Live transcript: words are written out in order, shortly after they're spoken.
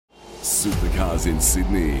Supercars in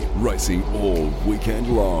Sydney, racing all weekend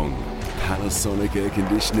long. Panasonic Air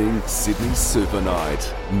Conditioning, Sydney Super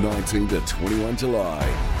Night, 19 to 21 July.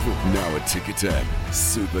 Book now at Ticketek.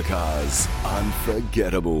 Supercars,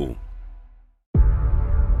 unforgettable.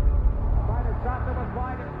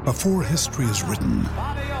 Before history is written,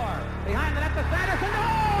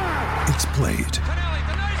 it's played.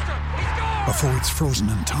 Before it's frozen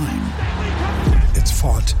in time, it's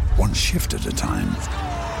fought one shift at a time.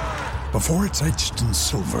 Before it's etched in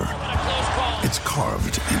silver, it's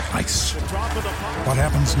carved in ice. What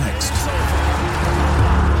happens next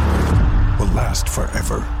will last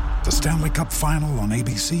forever. The Stanley Cup Final on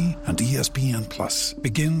ABC and ESPN Plus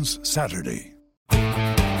begins Saturday.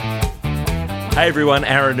 Hey everyone,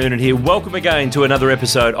 Aaron Noonan here. Welcome again to another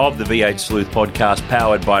episode of the V8 Sleuth podcast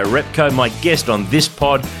powered by Repco. My guest on this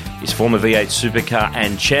pod is former V8 Supercar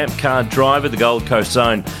and Champ Car driver, the Gold Coast's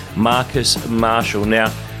own Marcus Marshall.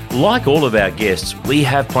 Now, like all of our guests, we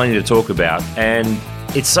have plenty to talk about, and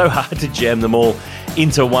it's so hard to jam them all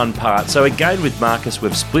into one part. So again, with Marcus,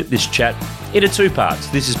 we've split this chat into two parts.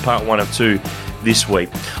 This is part one of two this week.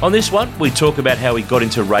 On this one, we talk about how he got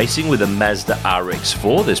into racing with a Mazda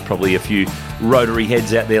RX-4. There's probably a few rotary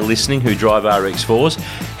heads out there listening who drive RX-4s.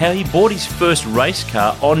 How he bought his first race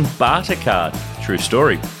car on barter card. True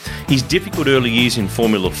story. His difficult early years in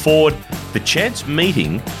Formula Ford, the chance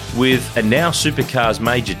meeting with a now Supercars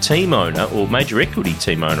major team owner, or major equity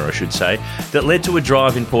team owner, I should say, that led to a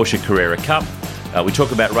drive in Porsche Carrera Cup. We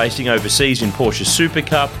talk about racing overseas in Porsche Super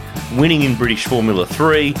Cup, winning in British Formula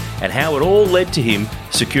 3, and how it all led to him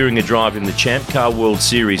securing a drive in the Champ Car World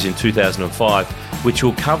Series in 2005, which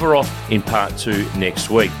we'll cover off in part two next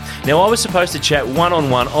week. Now, I was supposed to chat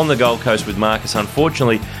one-on-one on the Gold Coast with Marcus.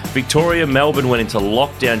 Unfortunately, Victoria, Melbourne went into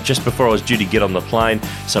lockdown just before I was due to get on the plane,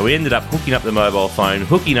 so we ended up hooking up the mobile phone,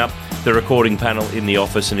 hooking up the recording panel in the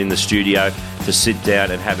office and in the studio to sit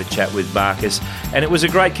down and have a chat with Marcus. And it was a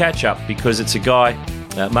great catch-up because it's a guy,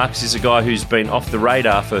 Marcus is a guy who's been off the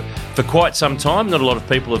radar for quite some time. Not a lot of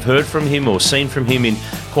people have heard from him or seen from him in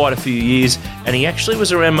quite a few years, and he actually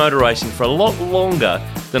was around motor racing for a lot longer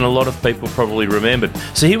than a lot of people probably remembered.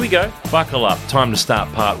 So here we go, buckle up, time to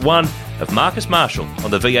start part one of Marcus Marshall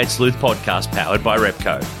on the V8 Sleuth podcast powered by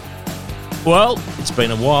Repco. Well, it's been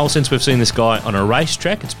a while since we've seen this guy on a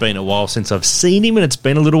racetrack. It's been a while since I've seen him, and it's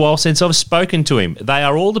been a little while since I've spoken to him. They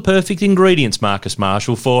are all the perfect ingredients, Marcus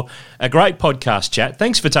Marshall, for a great podcast chat.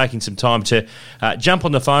 Thanks for taking some time to jump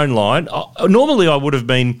on the phone line. Normally I would have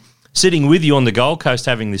been sitting with you on the Gold Coast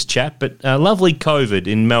having this chat, but lovely COVID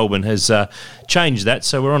in Melbourne has changed that,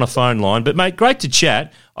 so we're on a phone line. But, mate, great to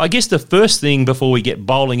chat. I guess the first thing before we get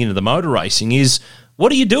bowling into the motor racing is,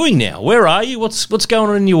 what are you doing now? Where are you? What's going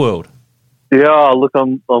on in your world? Yeah, look,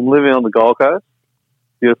 I'm living on the Gold Coast,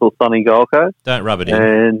 beautiful sunny Gold Coast. Don't rub it in.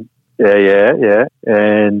 And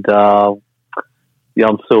and I'm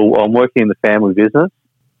working in the family business,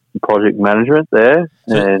 project management there.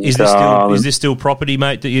 So and is this still property,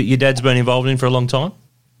 mate, that your dad's been involved in for a long time?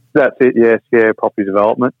 That's it. Yes, property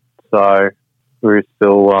development. So we're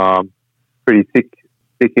still pretty thick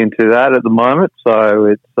into that at the moment. So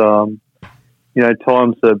it's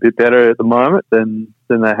times are a bit better at the moment than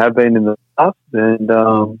they have been in the past, and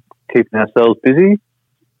keeping ourselves busy,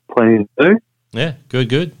 plenty to do. Yeah,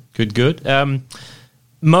 good.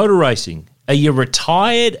 Motor racing. Are you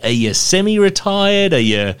retired? Are you semi-retired? Are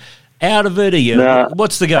you out of it? Are you? No.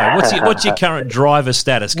 What's the go? What's your current driver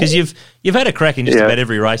status? Because you've had a crack in just about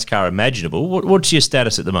every race car imaginable. What's your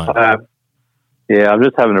status at the moment? I'm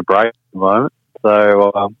just having a break at the moment.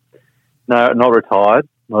 So no, not retired,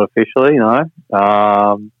 not officially. No,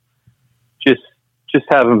 just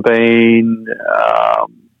haven't been.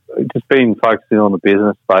 Just been focusing on the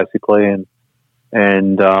business basically,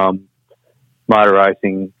 and motor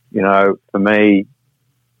racing. For me,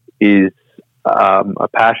 is a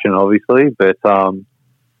passion, obviously, but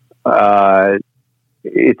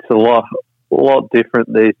it's a lot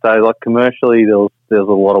different these days. Like commercially, there's a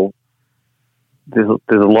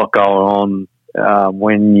lot going on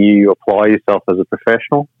when you apply yourself as a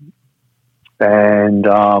professional, and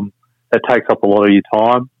it takes up a lot of your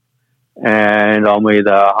time. And I'm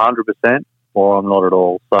either 100% or I'm not at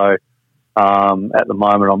all. So at the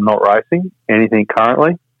moment, I'm not racing anything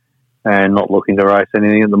currently, and not looking to race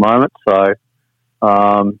anything at the moment. So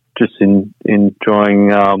just enjoying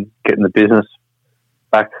getting the business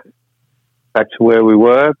back to where we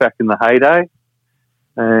were back in the heyday,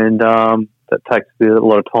 and that takes a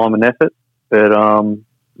lot of time and effort. But no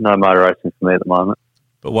motor racing for me at the moment.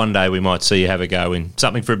 But one day we might see you have a go in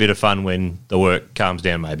something for a bit of fun when the work calms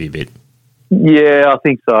down maybe a bit. Yeah, I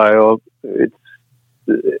think so. It's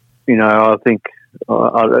I think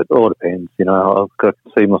It all depends. You know, I've got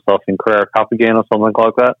to see myself in Carrera Cup again or something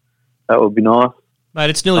like that. That would be nice. Mate,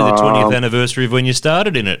 it's nearly the 20th anniversary of when you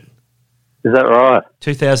started in it. Is that right?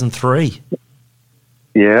 2003.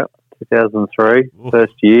 Yeah, 2003,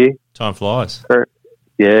 first year. Time flies.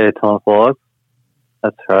 Yeah, time flies.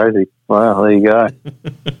 That's crazy. Wow, there you go.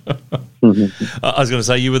 I was going to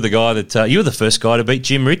say, you were the guy that you were the first guy to beat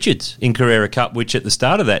Jim Richards in Carrera Cup, which at the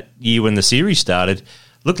start of that year when the series started,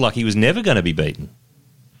 looked like he was never going to be beaten.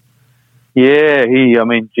 Yeah,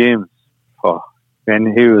 Jim,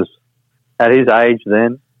 and he was, at his age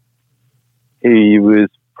then, he was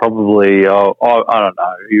probably, I don't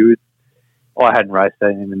know, I hadn't raced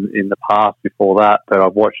him in the past before that, but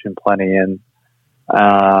I've watched him plenty, and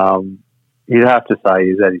you'd have to say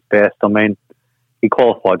he's at his best. I mean, he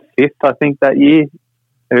qualified 5th, I think, that year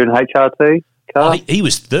in HRT car. He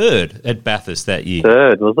was 3rd at Bathurst that year.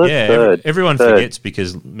 3rd, was it? Yeah, 3rd. Everyone forgets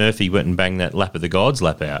because Murphy went and banged that lap of the gods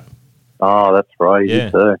lap out. Oh, that's right, he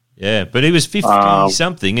did too. Yeah, but he was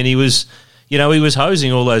 50-something, and he was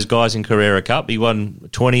hosing all those guys in Carrera Cup. He won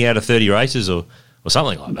 20 out of 30 races or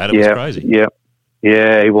something like that. It was crazy.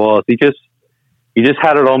 Yeah, he was. He just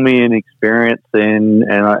had it on me in experience, and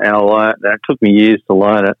I learned. And it took me years to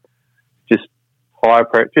learn it. Just tire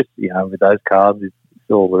pressure, with those cars, it's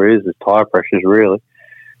all there is tire pressures, really.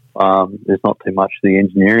 There's not too much of the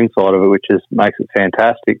engineering side of it, which makes it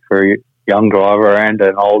fantastic for a young driver and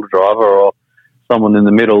an older driver or someone in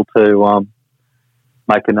the middle to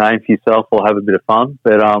make a name for yourself or have a bit of fun.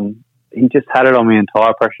 But he just had it on me in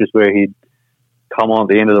tire pressures where he'd come on at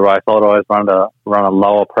the end of the race. I'd always run a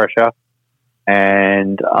lower pressure,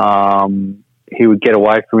 and he would get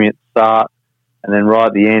away from me at the start, and then right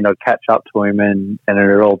at the end I'd catch up to him, and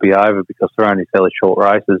it'd all be over because they're only fairly short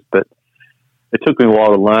races. But it took me a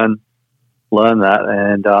while to learn that,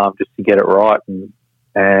 and just to get it right, and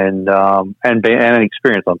an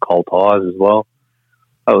experience on cold tyres as well.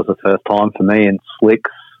 That was the first time for me in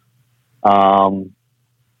slicks,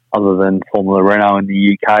 other than Formula Renault in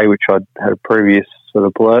the UK, which I'd had a previous sort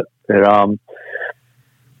of blurt. But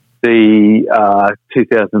the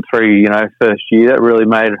 2003, first year, that really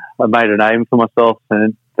I made a name for myself,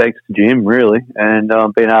 and thanks to Jim, really, and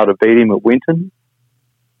being able to beat him at Winton.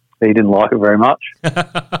 He didn't like it very much.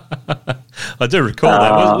 I do recall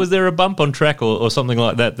that. Was there a bump on track or something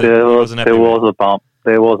like that? There was a bump.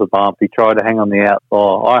 There was a bump. He tried to hang on the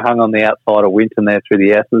outside. I hung on the outside of Winton there through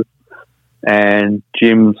the S's, and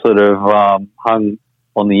Jim sort of hung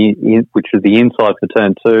on which was the inside for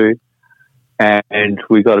turn 2, and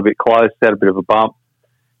we got a bit close, had a bit of a bump,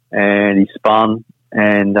 and he spun,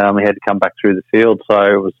 and he had to come back through the field. So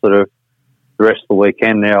it was sort of the rest of the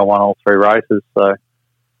weekend there. I won all 3 races. So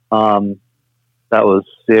that was,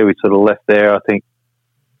 we sort of left there, I think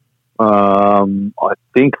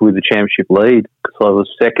with the championship lead, because I was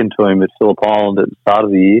second to him at Phillip Island at the start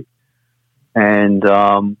of the year. And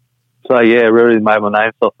really made my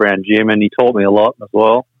name myself around Jim, and he taught me a lot as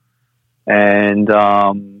well. And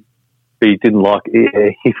he didn't like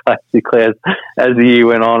it. He basically, as the year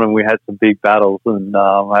went on and we had some big battles, and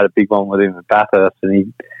I had a big one with him at Bathurst,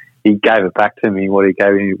 and he gave it back to me, what he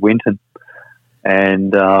gave me at Winton.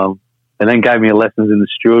 And then gave me lessons in the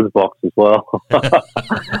steward's box as well.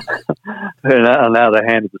 And on the other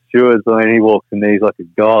hand of the stewards, he walks in there, he's like a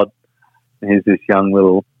god. And he's this young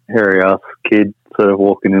little hairy-ass kid sort of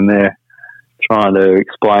walking in there trying to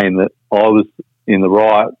explain that I was in the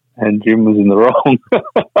right and Jim was in the wrong.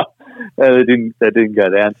 And that didn't go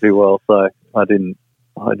down too well, so I didn't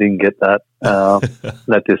get that.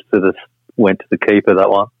 That just sort of went to the keeper,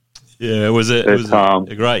 that one. Yeah, it was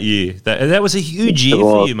a great year. That was a huge year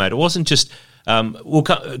for you, mate. It wasn't just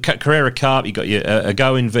Carrera Cup. You got a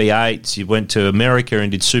go in V8s. You went to America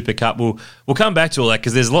and did Super Cup. We'll come back to all that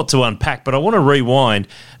because there's a lot to unpack. But I want to rewind.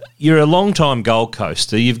 You're a long-time Gold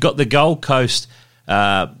Coaster. You've got the Gold Coast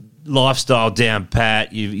lifestyle down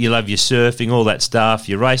pat. You love your surfing, all that stuff.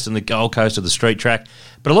 You raced on the Gold Coast or the street track.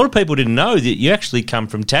 But a lot of people didn't know that you actually come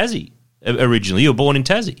from Tassie originally. You were born in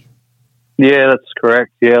Tassie. Yeah, that's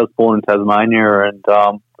correct. Yeah, I was born in Tasmania, and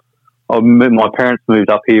my parents moved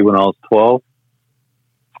up here when I was 12,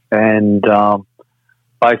 and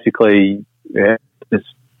basically, just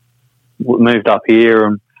moved up here,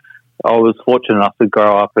 and I was fortunate enough to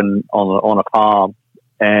grow up on a farm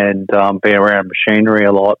and be around machinery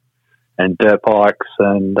a lot and dirt bikes,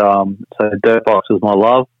 and so dirt bikes was my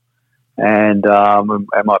love and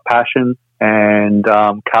my passion, and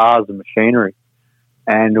cars and machinery.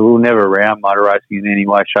 And we were never around motor racing in any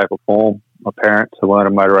way, shape or form. My parents weren't a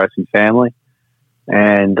motor racing family.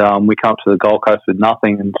 And we come to the Gold Coast with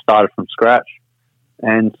nothing and started from scratch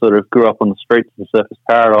and sort of grew up on the streets of Surfers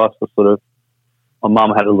Paradise for sort of my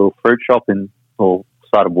mum had a little fruit shop or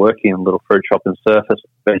started working in a little fruit shop in Surfers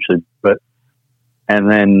eventually, and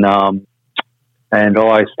then and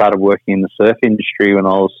I started working in the surf industry when I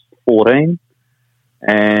was 14,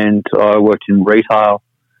 and I worked in retail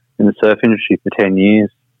in the surf industry for 10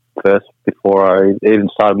 years first before I even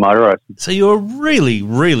started motor racing. So you're a really,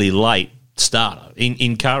 really late starter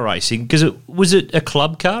in car racing, because was it a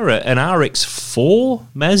club car, an RX-4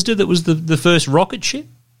 Mazda that was the first rocket ship?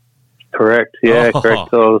 Correct, yeah, correct.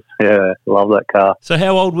 So love that car. So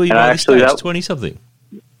how old were you by this stage? 20-something?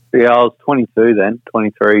 Yeah, I was 22 then,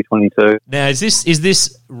 23, 22. Now, is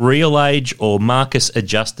this real age or Marcus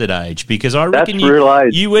adjusted age? Because I reckon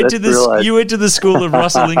you went to the school of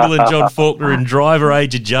Russell Ingall and John Faulkner in driver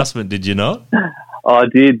age adjustment, did you not? I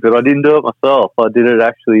did, but I didn't do it myself. I did it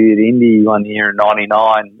actually at Indy one year in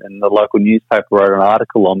 '99, and the local newspaper wrote an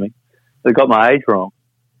article on me. They got my age wrong,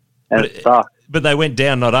 and it sucked. But they went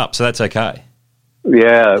down, not up, so that's okay.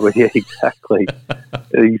 Yeah, exactly.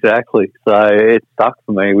 Exactly. So it stuck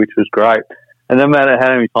for me, which was great. And no matter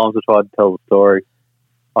how many times I tried to tell the story,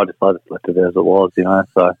 I just left it as it was,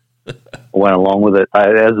 so I went along with it.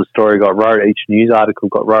 As the story got wrote, each news article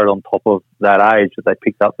got wrote on top of that age that they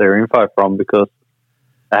picked up their info from, because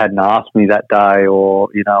they hadn't asked me that day or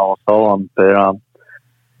so on. But, so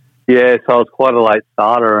I was quite a late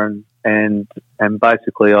starter, and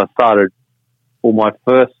basically I started, my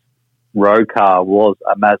first road car was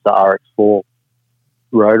a Mazda RX-4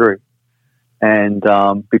 rotary. And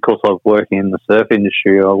because I was working in the surf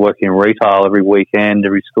industry, I was working in retail every weekend,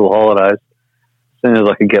 every school holidays. As soon as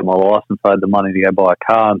I could get my license, I had the money to go buy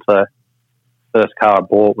a car. And so the first car I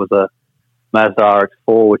bought was a Mazda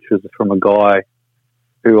RX-4, which was from a guy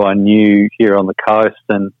who I knew here on the coast.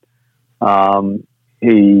 And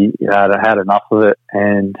he had enough of it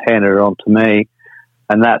and handed it on to me.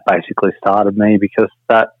 And that basically started me, because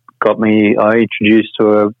that got me, I introduced to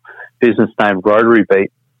a business named Rotary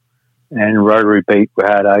Beat. And Rotary Beat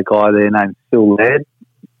had a guy there named Phil Laird.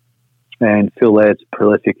 And Phil Laird's a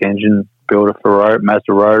prolific engine builder for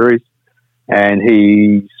Mazda rotaries. And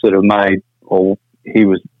he sort of he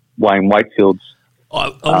was Wayne Wakefield's. I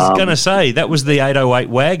was going to say, that was the 808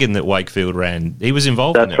 wagon that Wakefield ran. He was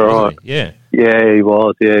involved in that, wasn't he? Yeah. Yeah, he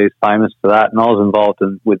was. Yeah, he's famous for that. And I was involved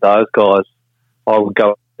with those guys. I would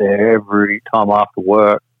go there every time after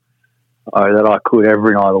work that I could,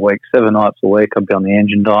 every night of the week, 7 nights a week. I'd be on the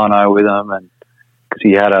engine dyno with him, and because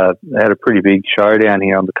he had a pretty big show down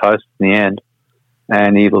here on the coast in the end,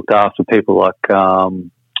 and he looked after people like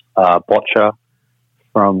Botcher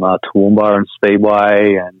from Toowoomba and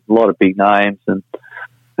Speedway, and a lot of big names, and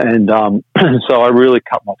so I really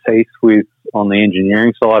cut my teeth on the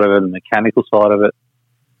engineering side of it and the mechanical side of it,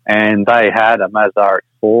 and they had a Mazda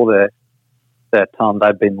RX-4 there that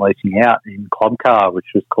they'd been leasing out in Club Car, which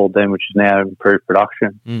was called then, which is now Improved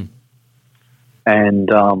Production. Mm. And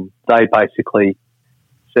they basically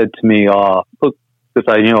said to me, look, because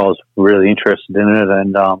they knew I was really interested in it,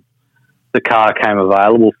 and the car came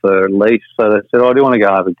available for lease. So they said, do you want to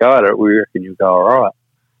go have a go at it? We reckon you'll go all right.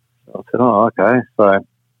 So I said, okay. So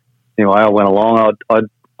anyway, I went along. I'd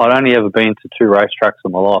only ever been to 2 racetracks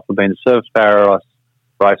in my life. I've been to Surfers Paradise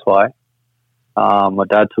Raceway. My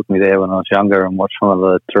dad took me there when I was younger and watched one of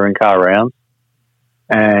the touring car rounds.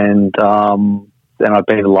 And then I'd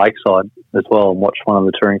been to Lakeside as well and watched one of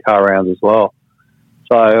the touring car rounds as well.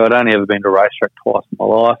 So I'd only ever been to a racetrack twice in my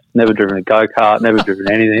life, never driven a go-kart, never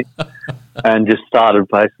driven anything, and just started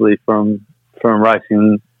basically from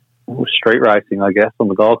racing, street racing, I guess, on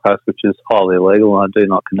the Gold Coast, which is highly illegal, and I do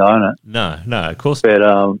not condone it. No, of course. But, it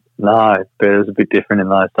was a bit different in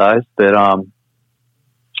those days. But,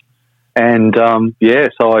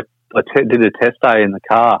 so I did a test day in the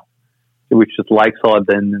car, which was Lakeside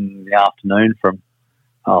then in the afternoon from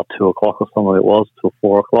 2 o'clock or something it was, till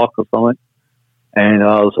 4 o'clock or something. And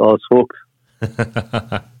I was hooked.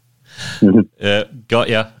 Got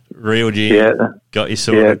you, reeled you, got you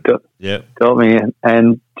sorted. Got me,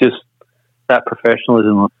 and just that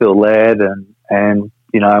professionalism of Phil Laird, and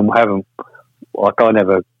having, like, I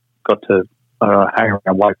never got to hang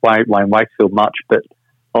around Wayne Wakefield much, but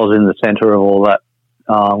I was in the centre of all that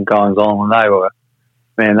goings on, and they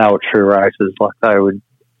were true racers. Like they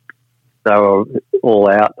were all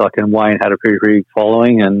out. Like, and Wayne had a pretty big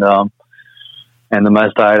following, and the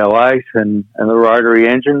Mazda 808 and the rotary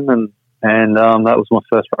engine, and that was my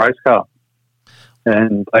first race car.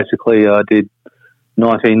 And basically, I did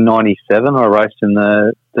 1997. I raced in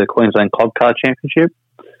the Queensland Club Car Championship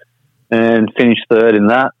and finished third in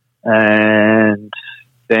that. And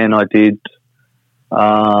then I did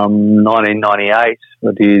 1998. I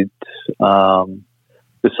did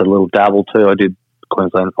just a little dabble too. I did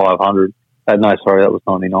Queensland 500 Sorry, that was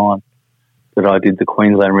 99. But I did the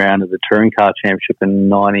Queensland round of the Touring Car Championship in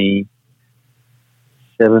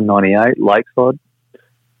 97, 98, Lakeside.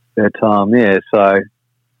 But, yeah, so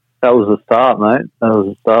that was the start, mate. That was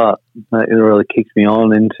the start. It really kicked me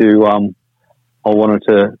on into, I wanted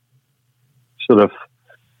to sort of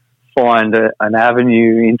find an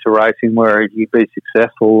avenue into racing where you'd be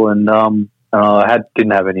successful, and I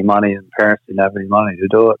didn't have any money, and parents didn't have any money to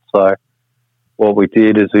do it. So what we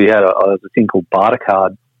did is we had a thing called barter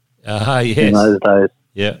card yes. in those days.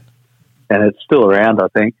 Yeah, and it's still around, I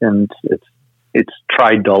think, and it's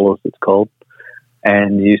trade dollars, it's called,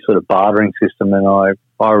 and you sort of bartering system. And I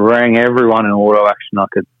rang everyone in auto action I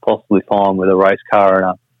could possibly find with a race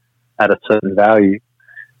car at a certain value,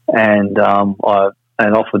 and I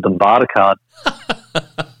offered them barter card.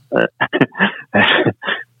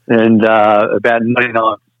 And about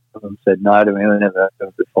 99% of them said no to me. They never heard of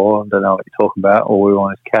it before. I don't know what you're talking about. All we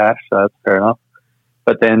want is cash, so that's fair enough.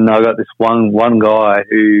 But then I got this one guy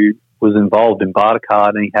who was involved in barter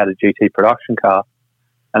card, and he had a GT production car,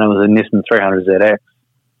 and it was a Nissan 300ZX.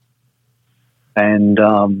 And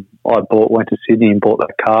I went to Sydney and bought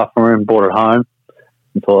that car from him, brought it home,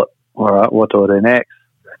 and thought, all right, what do I do next?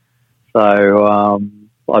 So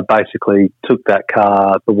I basically took that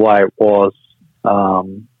car the way it was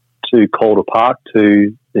to Calder Park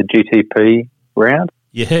to the GTP round.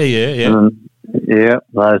 Yeah. And,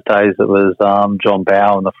 those days it was John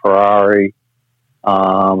Bowe and the Ferrari.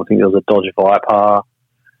 I think there was a Dodge Viper.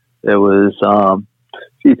 There was a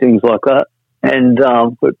few things like that. And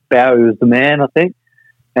but Bowe was the man, I think.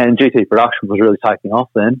 And GT Production was really taking off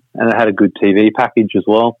then, and it had a good TV package as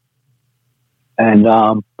well. And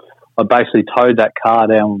I basically towed that car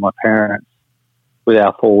down with my parents with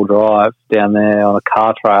our four-wheel drive down there on a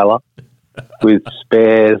car trailer with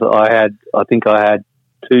spares. I think I had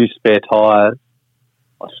 2 spare tyres.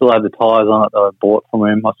 I still had the tyres on it that I bought from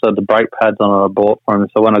him. I still had the brake pads on it I bought from him.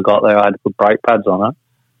 So when I got there, I had to put brake pads on it.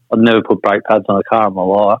 I'd never put brake pads on a car in my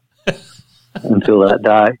life until that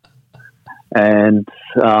day. And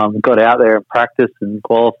got out there and practiced and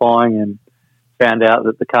qualifying, and found out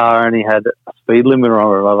that the car only had a speed limiter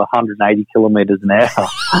on it of 180 kilometres an hour.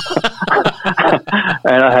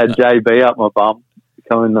 And I had JB up my bum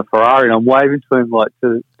coming in the Ferrari, and I'm waving to him like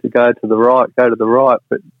to go to the right,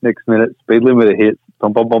 but next minute speed limiter hits,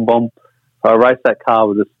 bum, bum, bum, bum. So I raced that car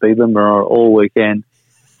with a speed limiter on it all weekend.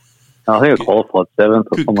 And I think I qualified 7th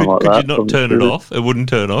or something like that. Could you not turn it off? It wouldn't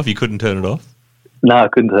turn off? You couldn't turn it off? No, I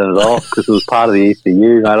couldn't turn it off because it was part of the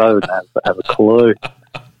ECU, mate. I didn't have a clue.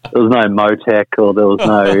 There was no Motec or there was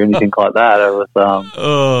no anything like that. It was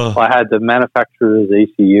I had the manufacturer's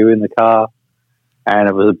ECU in the car, and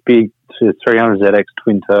it was a big 300ZX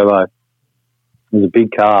twin turbo. It was a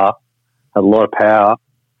big car, had a lot of power,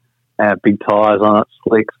 and had big tyres on it,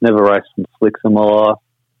 slicks. Never raced some slicks in my life,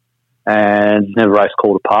 and never raced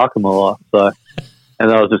Calder Park in my life. So,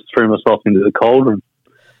 and I just threw myself into the cauldron.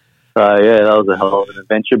 So yeah, that was a hell of an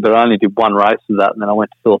adventure. But I only did one race of that, and then I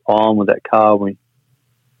went to Phillip Island with that car.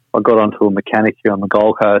 I got onto a mechanic here on the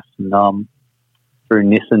Gold Coast, and through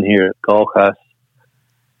Nissan here at Gold Coast,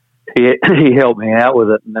 he helped me out with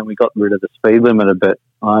it, and then we got rid of the speed limit a bit.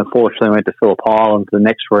 I unfortunately went to Phillip Island the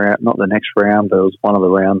next round, not the next round, but it was one of the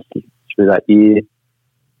rounds through that year.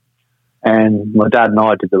 And my dad and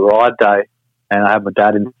I did the ride day, and I had my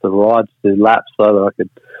dad into the rides to do laps so that I could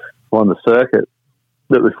go on the circuit.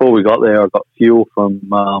 But before we got there, I got fuel from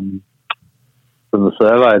the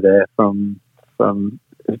servo there from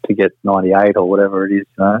to get 98 or whatever it is,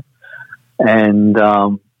 you know. And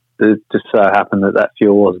it just so happened that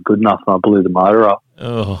fuel wasn't good enough, and I blew the motor up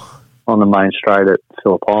on the main straight at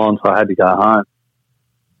Phillip Island, so I had to go home.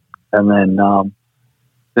 And then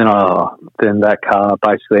that car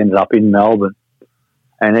basically ended up in Melbourne.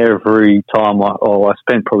 And every time I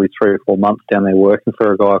spent probably 3 or 4 months down there working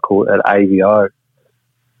for a guy called at AVO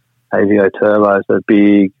Turbos, a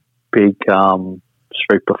big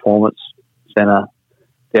street performance centre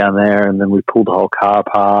down there. And then we pulled the whole car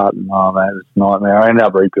apart, and man, it was a nightmare. I ended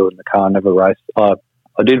up rebuilding the car. I never raced. I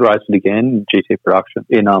did race it again in GT production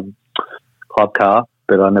in club car,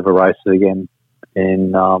 but I never raced it again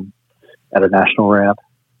in at a national round.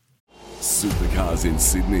 Supercars in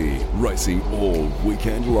Sydney, racing all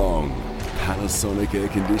weekend long. Panasonic Air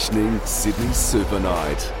Conditioning Sydney Super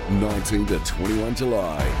Night, 19 to 21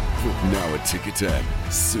 July. Book now at Ticketek.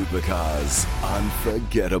 Supercars,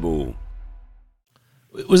 unforgettable.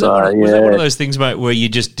 Was that one of those things, mate, where you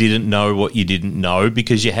just didn't know what you didn't know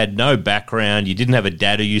because you had no background, you didn't have a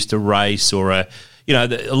dad who used to race, or a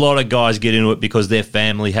lot of guys get into it because their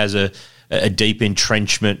family has a a deep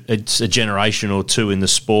entrenchment. It's a generation or two in the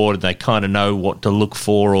sport, and they kind of know what to look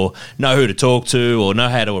for or know who to talk to or know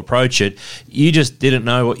how to approach it. You just didn't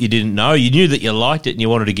know what you didn't know. You knew that you liked it and you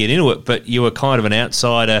wanted to get into it, but you were kind of an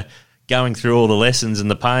outsider going through all the lessons and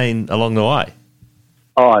the pain along the way.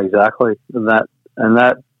 Oh, exactly. And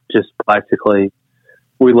that just basically,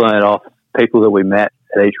 we learned off people that we met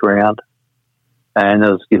at each round. And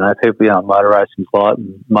there was, people, motor racing flight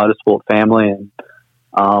and motorsport family.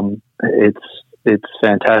 And it's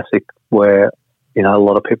fantastic where, a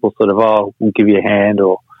lot of people sort of, we'll give you a hand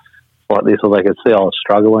or like this, or they could see I was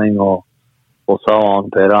struggling or so on.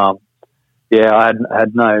 But, I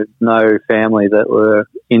had no family that were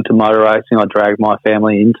into motor racing. I dragged my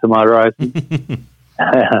family into motor racing.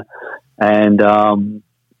 And,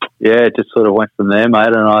 it just sort of went from there, mate.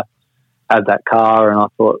 And I had that car and I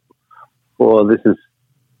thought, well, this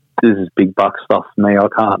is big buck stuff for me. I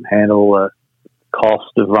can't handle the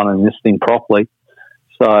cost of running this thing properly.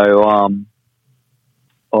 So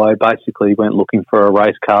I basically went looking for a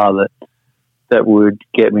race car that would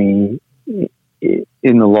get me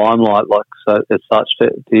in the limelight, as such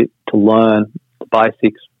to learn the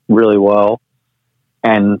basics really well,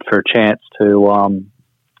 and for a chance to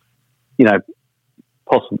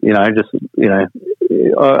possibly, I guess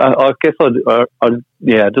I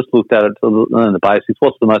just looked at it to learn the basics.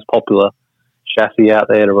 What's the most popular chassis out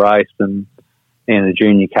there to race and in a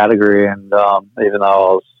junior category? And even though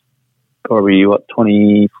I was probably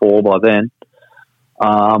 24 by then,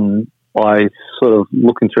 I sort of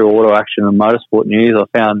looking through Auto Action and Motorsport News, I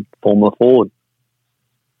found Formula Ford,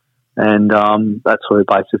 and that's where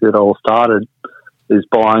basically it all started, is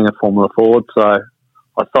buying a Formula Ford. So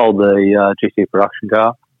I sold the GT production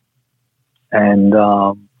car and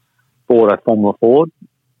bought a Formula Ford,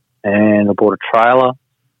 and I bought a trailer,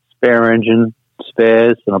 spare engine,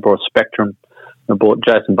 spares, and I bought a Spectrum. I bought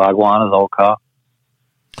Jason Bargwanna's old car.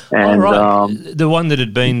 And the one that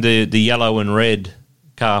had been the yellow and red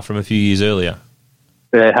car from a few years earlier.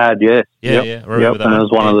 It had, yes. Yeah, yep. I remember that. And it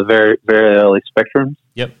was one of the very, very early Spectrums.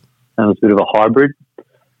 Yep. And it was a bit of a hybrid.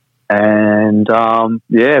 And,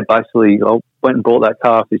 basically I went and bought that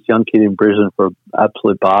car for this young kid in Brisbane for an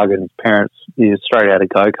absolute bargain. His parents, he was straight out of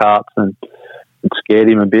go-karts, and it scared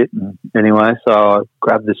him a bit. And anyway, so I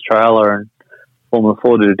grabbed this trailer and Formula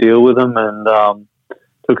Ford did a deal with him, and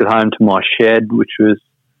took it home to my shed, which was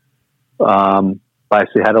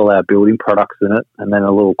basically had all our building products in it, and then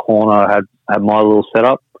a little corner had my little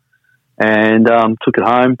setup, and took it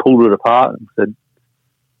home, pulled it apart, and said,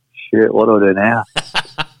 "Shit, what do I do now?"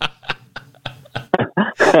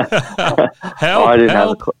 I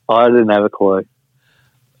didn't have a clue.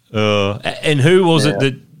 And who was it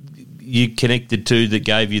that you connected to that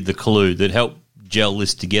gave you the clue that helped gel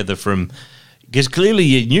this together? Because clearly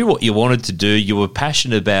you knew what you wanted to do, you were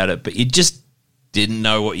passionate about it, but you just didn't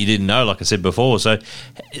know what you didn't know, like I said before. So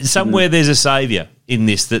somewhere there's a saviour in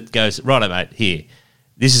this that goes, righto, mate, here,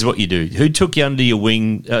 this is what you do. Who took you under your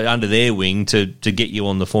wing, under their wing, to get you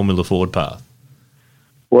on the Formula Ford path?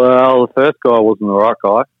 Well, the first guy wasn't the right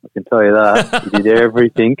guy, I can tell you that. He did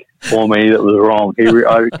everything for me that was wrong.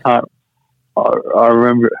 I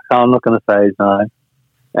remember, I'm not going to say his name,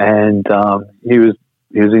 and he was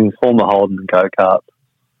in former Holden go-karts,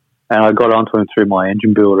 and I got onto him through my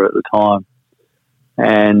engine builder at the time,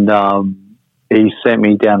 and he sent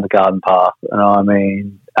me down the garden path, and I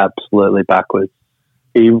mean, absolutely backwards.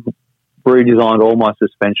 He redesigned all my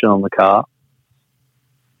suspension on the car,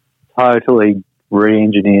 totally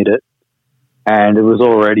re-engineered it, and it was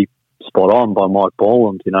already spot on by Mike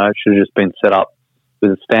Borland. It should have just been set up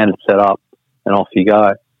with a standard setup and off you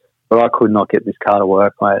go. But I could not get this car to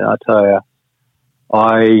work, mate. And I tell you,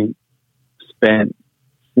 I spent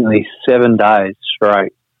nearly 7 days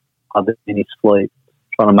straight, other than any sleep,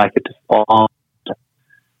 trying to make it to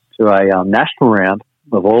a national round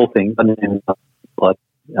of all things. I didn't even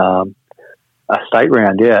a state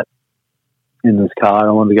round yet in this car.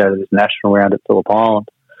 I wanted to go to this national round at Phillip Island,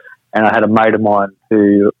 and I had a mate of mine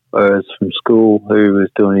who was from school who was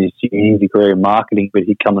doing his uni degree in marketing, but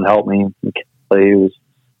he'd come and help me. And he was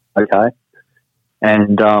okay,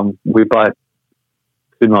 and we both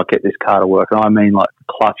could not get this car to work. And I mean, like, the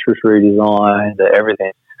clutch was redesigned,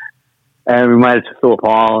 everything, and we made it to Phillip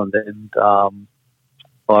Island, and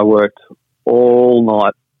I worked all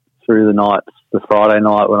night through the nights, the Friday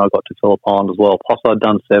night when I got to Phillip Island as well. Plus, I'd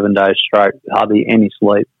done 7 days straight, hardly any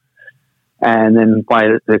sleep. And then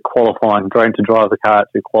made it to qualifying, drove to drive the car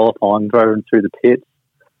through qualifying, drove them through the pits.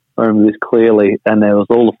 I remember this clearly. And there was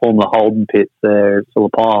all the Formula Holden pits there at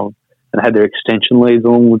Phillip Island, and had their extension leads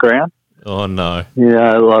along the ground. Oh, no.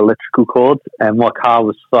 Like electrical cords. And my car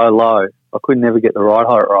was so low, I could never get the ride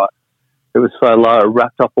height right. it was so low, it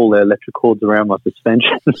wrapped up all the electric cords around my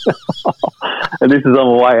suspension. And this is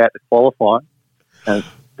on my way out to qualifying. And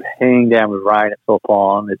it's hanging down with rain, it's all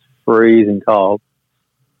on, it's freezing cold.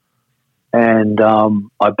 And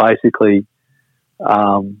I basically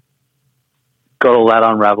got all that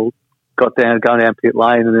unravelled, going down pit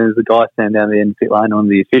lane, and then there's a guy standing down the end of pit lane, one of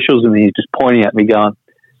the officials, and he's just pointing at me going,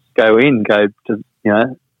 go to,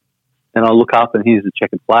 and I look up and here's the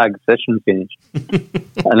checkered flag, the session finished.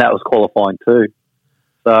 And that was qualifying too.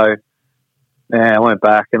 So, I went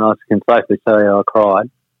back and I can safely tell you I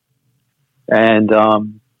cried. And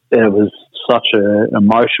it was such an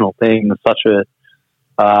emotional thing, such a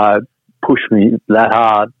pushed me that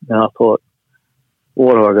hard. And I thought,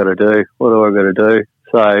 what do I got to do? What do I got to do?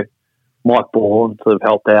 So Mike Bourne sort of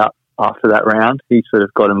helped out after that round. He sort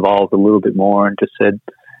of got involved a little bit more and just said,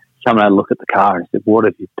 come and have a look at the car, and said, what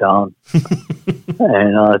have you done?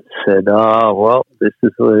 And I said, oh, well, this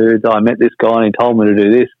is weird. I met this guy and he told me to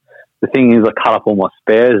do this. The thing is, I cut up all my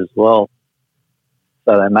spares as well.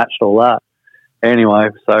 So they matched all that. Anyway,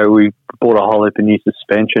 so we bought a whole heap of new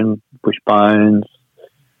suspension, wishbones,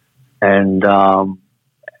 and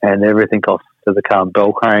everything off to the car,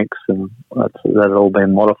 bell cranks, and that had all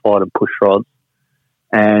been modified and push rods.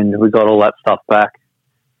 And we got all that stuff back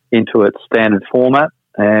into its standard format,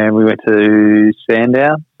 and we went to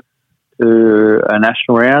Sandown to a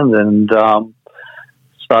national round and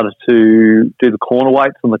started to do the corner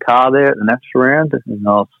weights on the car there at the national round. And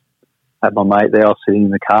I had my mate there. I was sitting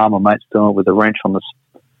in the car. My mate's doing it with a wrench on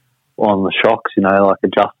the shocks, like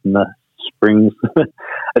adjusting the springs,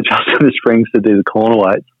 to do the corner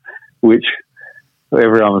weights, which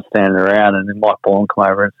everyone was standing around. And then Mike Bourne came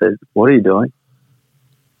over and said, "What are you doing?"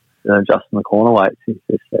 Adjusting the corner weights. He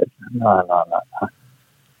just said, "No.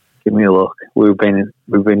 Give me a look. We've been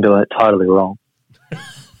doing it totally wrong."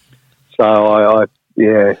 So I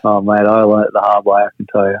mate, I learned it the hard way, I can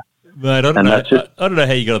tell you. Mate, I don't know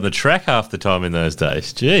how you got on the track half the time in those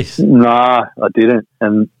days. Jeez. No, I didn't.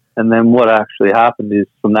 And then what actually happened is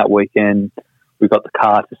from that weekend, we got the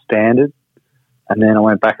car to standard, and then I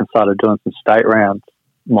went back and started doing some state rounds.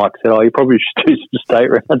 Mike said, "Oh, you probably should do some state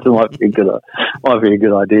rounds. It might be a good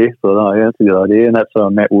idea." So, "Oh, yeah, that's a good idea." And that's when I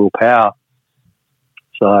met Will Power.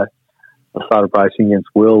 So I started racing against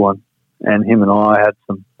Will, and him and I had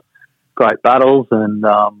some great battles, and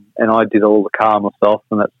I did all the car myself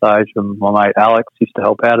from that stage, and my mate Alex used to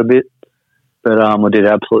help out a bit, but I did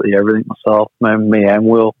absolutely everything myself. Me and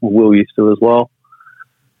Will used to as well,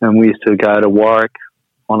 and we used to go to Warwick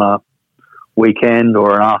on a weekend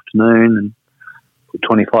or an afternoon and put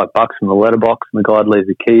 $25 in the letterbox, and the guy'd leave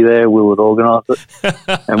the key there. Will would organise it,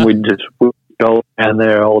 and we'd go down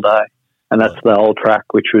there all day, and that's the old track,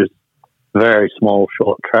 which was a very small,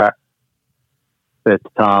 short track, but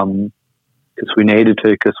because we needed to,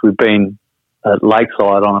 because we've been at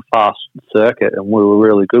Lakeside on a fast circuit, and we were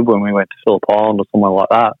really good when we went to Phillip Island or somewhere like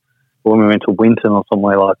that. When we went to Winton or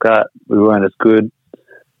somewhere like that, we weren't as good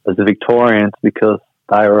as the Victorians because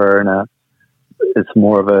they were it's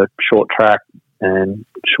more of a short track and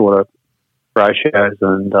shorter ratios,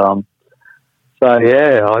 and so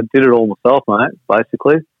yeah, I did it all myself, mate,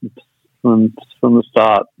 basically from the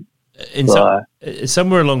start. And so,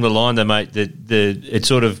 somewhere along the line, though, mate, it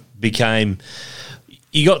sort of became,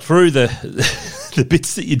 you got through the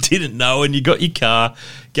bits that you didn't know, and you got your car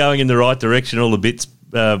going in the right direction, all the bits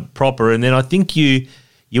proper, and then I think you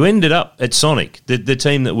ended up at Sonic, the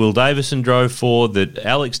team that Will Davison drove for, that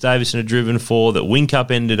Alex Davison had driven for, that Whincup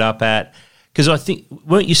ended up at. Because I think,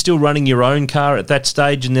 weren't you still running your own car at that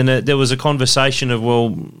stage? And then there was a conversation of,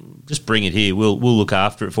 well, just bring it here, we'll look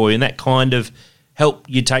after it for you, and that kind of help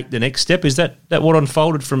you take the next step. Is that what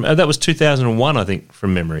unfolded from that was 2001, I think,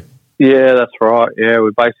 from memory? Yeah, that's right. Yeah,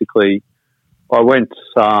 I went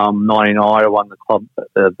 99, I won the club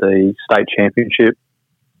the state championship,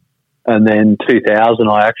 and then 2000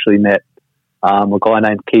 I actually met a guy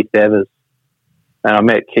named Keith Evers, and I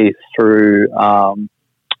met Keith through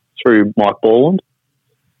Mike Borland,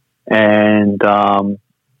 and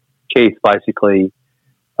Keith basically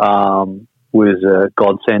was a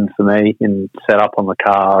godsend for me and set up on the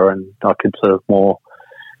car, and I could sort of more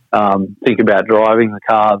think about driving the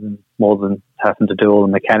car more than having to do all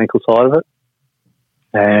the mechanical side of it.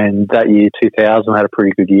 And that year, 2000, I had a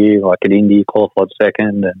pretty good year. Like at Indy, qualified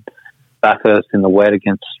second, and Bathurst in the wet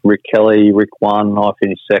against Rick Kelly. Rick won, and I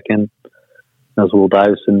finished second. There was Will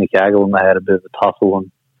Davison, Nick Agel, and they had a bit of a tussle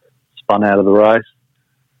and spun out of the race.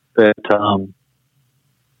 But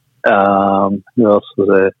who else was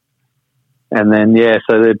there? And then,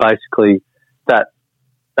 so they're basically that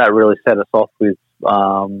really set us off with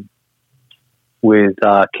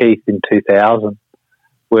Keith in 2000.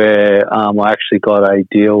 where I actually got a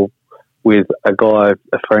deal with a guy,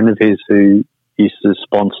 a friend of his, who used to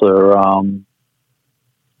sponsor. I'm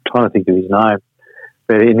trying to think of his name,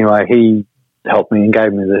 but anyway, he helped me and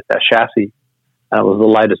gave me a chassis, and it was the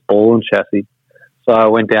latest Borland chassis. So I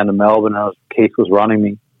went down to Melbourne. Keith was running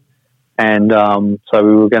me, and so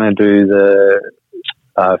we were going to do the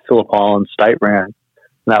Phillip Island State Round.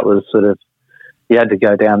 And that was sort of, you had to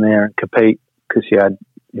go down there and compete because you had,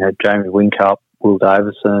 Jamie Whincup, Will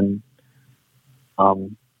Davison, or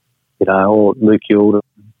Luke Youlden,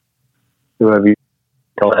 whoever you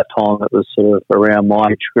got that time that was sort of around my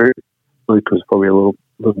age group. Luke was probably a little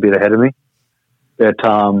bit ahead of me. But,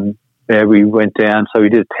 we went down. So we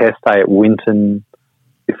did a test day at Winton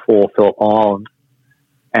before Phillip Island.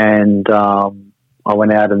 And I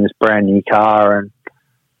went out in this brand new car, and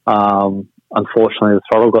unfortunately the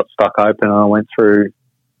throttle got stuck open, and I went through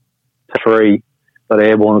 3, got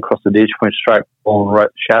airborne across the ditch, went straight on and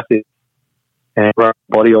wrote the chassis, and wrote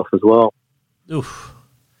the body off as well. Oof.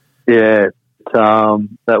 Yeah,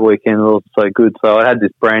 that weekend was so good. So I had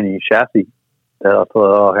this brand new chassis that I thought,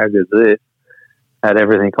 oh, how good is this? Had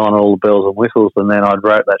everything on, all the bells and whistles, and then I'd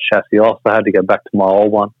wrote that chassis off, so I had to go back to my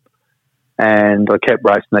old one. And I kept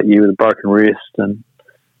racing that year with a broken wrist and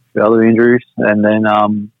the other injuries. And then,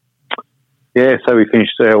 so we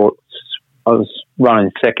finished there. I was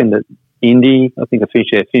running second at Indy. I think I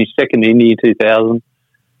finished second at Indy in 2000,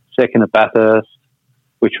 second at Bathurst,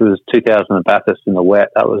 which was 2000 at Bathurst in the wet.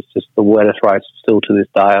 That was just the wettest race still to this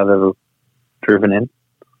day I've ever driven in.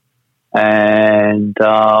 And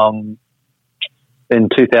then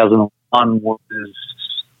 2001 was,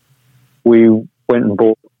 we went and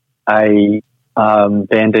bought a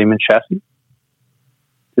Van Diemen chassis,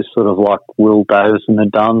 just sort of like Will Davison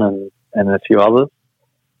had done and a few others,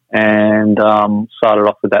 and started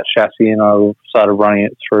off with that chassis, and I started running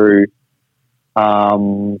it through. He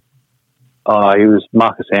was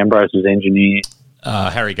Marcus Ambrose's engineer.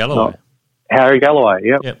 Harry Galloway. Harry Galloway,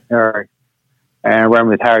 yep. Harry. And I ran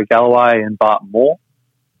with Harry Galloway and Barton Moore.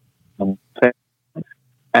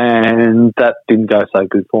 And that didn't go so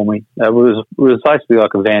good for me. It was basically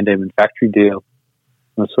like a Van Diemen factory deal.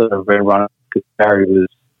 I sort of been running because Harry was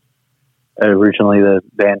originally the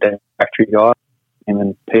Van Diemen factory guy, him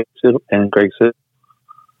and Pete Siddle and Greg Siddle.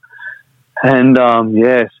 And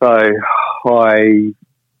so I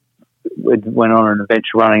went on an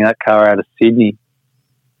adventure running that car out of Sydney,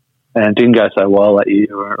 and it didn't go so well that year.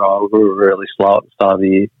 We were really slow at the start of the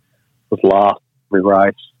year. It was last every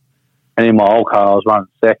race. And in my old car, I was running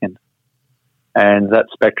second, and that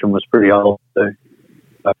Spectrum was pretty old too.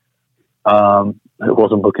 So, it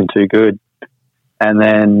wasn't looking too good. And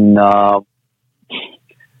then my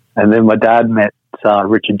dad met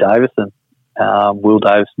Richard Davison, Will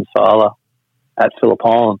Davison's father, at Phillip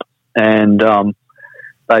Island, and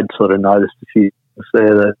they'd sort of noticed a few things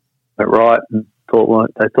there that went right, and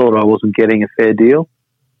they thought I wasn't getting a fair deal,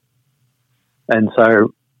 and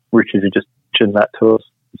so Richard had just mentioned that to us.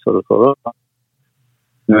 Sort of thought,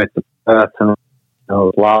 we went to Perth, and I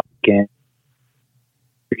was last again.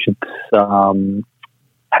 Richard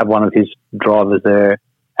had one of his drivers there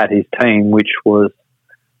at his team, which was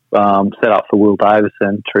set up for Will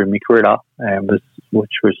Davison through Mick Ritter,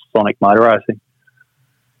 which was Sonic Motor Racing.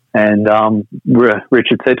 And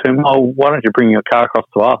Richard said to him, "Oh, why don't you bring your car across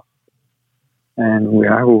to us? And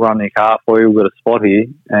we'll run your car for you. We've got a spot here."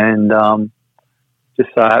 And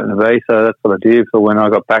just so happened to be, so that's what I did. So when I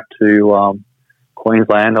got back to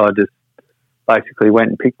Queensland, I just basically went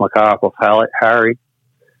and picked my car up off Harry,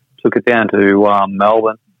 took it down to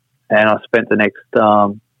Melbourne, and I spent the next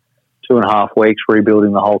 2.5 weeks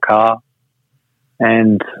rebuilding the whole car.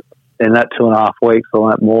 And in that 2.5 weeks, I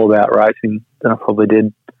learnt more about racing than I probably did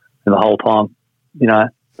in the whole time,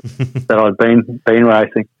 that I'd been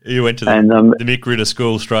racing. You went to the Mick Ritter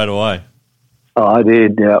school straight away. Oh, I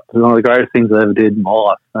did, yeah. It was one of the greatest things I ever did in my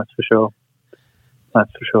life, that's for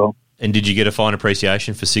sure. And did you get a fine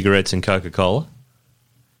appreciation for cigarettes and Coca-Cola?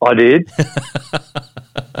 I did.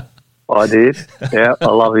 Yeah, I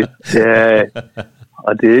love it. Yeah,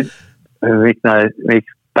 I did. Mick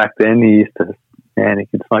back then, he could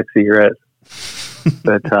smoke cigarettes.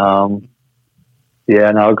 But,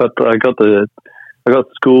 I got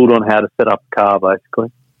schooled on how to set up a car, basically.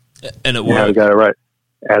 And it worked?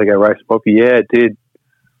 How to go race properly. Yeah, it did.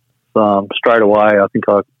 Straight away, I think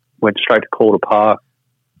I went straight to Calder Park,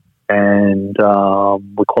 and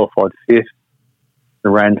we qualified 5th.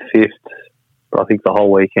 We ran 5th, I think, the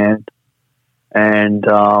whole weekend. And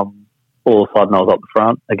all of a sudden, I was up the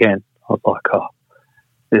front again. I was like, "Oh,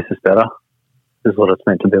 this is better. This is what it's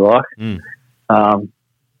meant to be like."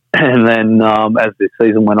 And then as the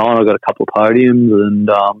season went on, I got a couple of podiums and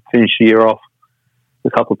finished the year off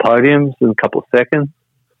with a couple of podiums and a couple of seconds,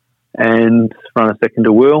 and run a second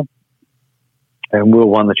to Will. And Will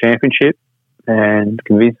won the championship, and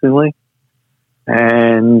convincingly.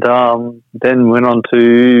 And then went on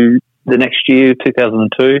to the next year,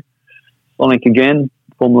 2002, Sonic again,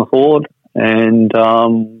 Formula Ford, and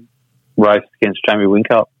raced against Jamie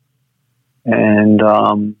Whincup. And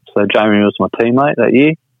so Jamie was my teammate that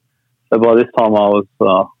year. So by this time I was,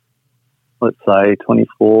 let's say,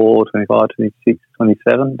 24, 25, 26,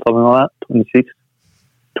 27, something like that, 26,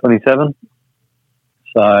 27.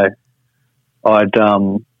 So I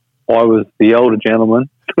was the older gentleman,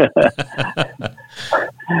 and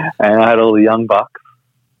I had all the young bucks,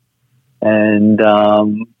 and I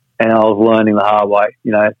was learning the hard way.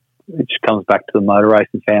 You know, it just comes back to the motor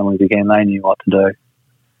racing families again. They knew what to do,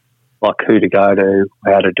 like who to go to,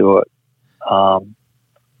 how to do it,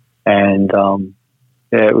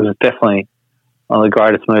 yeah, it was definitely one of the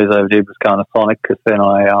greatest moves I ever did was going to Sonic, because then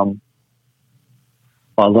I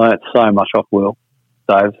learnt so much off Will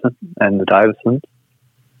Davison and the Davisons,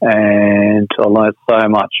 and I learnt so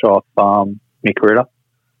much off Mick Ritter.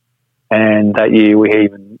 And that year they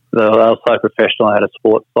were so professional. I had a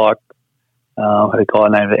sports psych, had a guy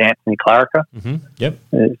named Anthony Clarica. Mm-hmm. Yep,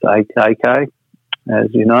 it's AK,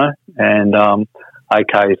 as you know, and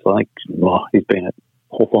AK is he's been at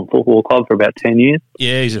Hawthorn Football Club for about 10 years.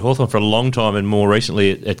 Yeah, he's at Hawthorn for a long time, and more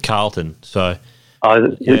recently at Carlton. So, is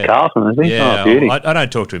it Carlton, is he? Yeah, oh, beauty. I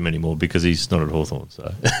don't talk to him anymore because he's not at Hawthorn.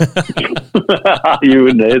 So you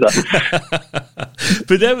wouldn't either.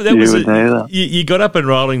 But that was you got up and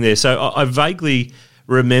rolling there. So I vaguely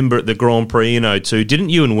remember at the Grand Prix in 2002, didn't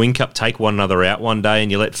you and Whincup take one another out one day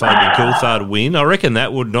and you let Fabian Coulthard win? I reckon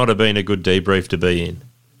that would not have been a good debrief to be in.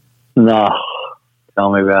 No. Tell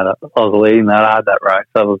me about it. I was leading that. I had that race.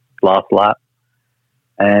 That was last lap.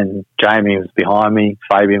 And Jamie was behind me.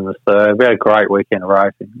 Fabian was third. We had a great weekend of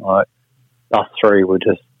racing. Like, us three were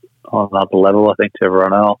just on another level, I think, to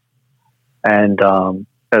everyone else. And so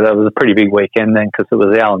that was a pretty big weekend then, because it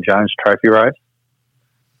was the Alan Jones Trophy race.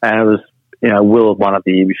 And it was, Will had won it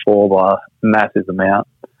the year before by a massive amount.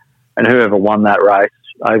 And whoever won that race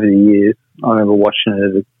over the years, I remember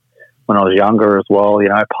watching it when I was younger as well,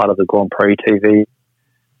 part of the Grand Prix TV.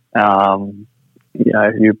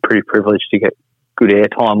 You're pretty privileged to get good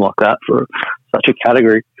airtime like that for such a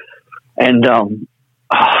category. And I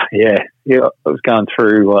was going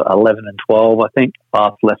through 11 and 12, I think,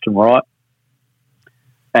 fast left and right.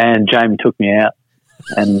 And Jamie took me out,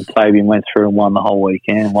 and Fabian went through and won the whole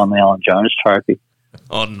weekend, won the Alan Jones Trophy.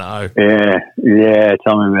 Oh, no. Yeah,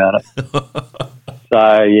 tell me about it.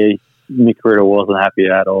 So, yeah, Mick Ritter wasn't happy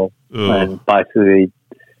at all. Ooh. And basically,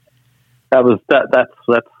 that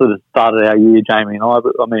sort of started our year, Jamie and I.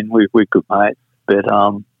 But I mean, we're good mates, but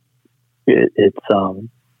it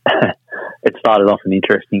started off an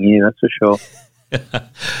interesting year, that's for sure.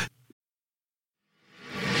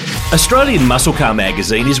 Australian Muscle Car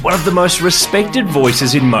magazine is one of the most respected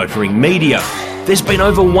voices in motoring media. There's been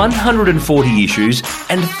over 140 issues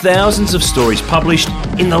and thousands of stories published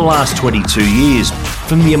in the last 22 years,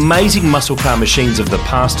 from the amazing muscle car machines of the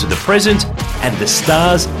past to the present, and the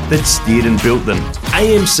stars that steered and built them.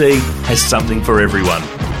 AMC has something for everyone.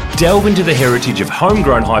 Delve into the heritage of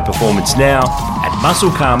homegrown high performance now at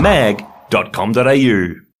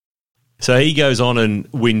musclecarmag.com.au. So he goes on and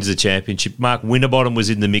wins the championship. Mark Winterbottom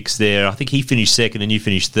was in the mix there. I think he finished second and you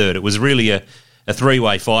finished third. It was really a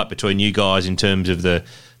three-way fight between you guys in terms of the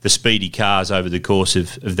speedy cars over the course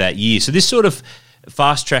of that year. So this sort of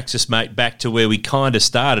fast-tracks us, mate, back to where we kind of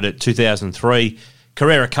started at 2003.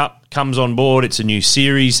 Carrera Cup comes on board. It's a new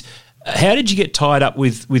series. How did you get tied up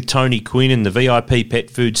with Tony Quinn and the VIP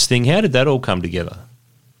Pet Foods thing? How did that all come together?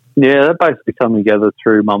 Yeah, that basically came together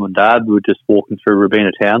through Mum and Dad. We were just walking through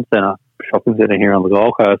Robina Town Centre, shopping centre here on the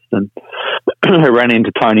Gold Coast, and I ran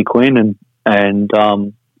into Tony Quinn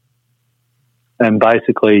and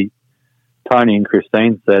basically Tony and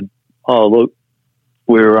Christine said, "Oh, look,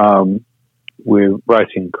 we're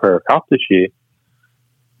racing Carrera Cup this year,"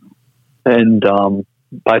 and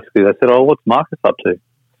basically they said, "Oh, what's Marcus up to?"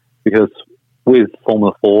 Because with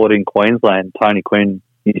Formula Ford in Queensland, Tony Quinn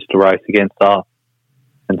used to race against us,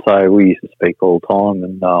 and so we used to speak all the time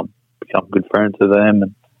and become good friends with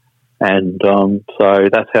them, and so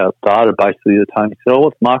that's how it started. Basically, Tony said, "Oh,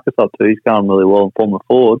 what's Marcus up to? He's going really well in Formula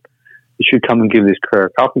Ford. You should come and give this Carrera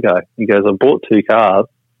Cup a go." He goes, "I bought 2 cars."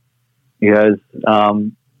 He goes,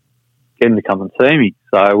 "Get him to come and see me."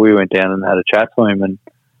 So we went down and had a chat to him, and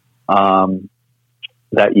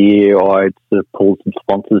that year I sort of pulled some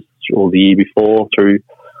sponsors, or the year before, through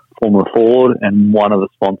Formula Ford, and one of the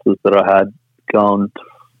sponsors that I had going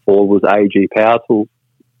forward was AG Power Tools.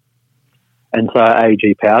 And so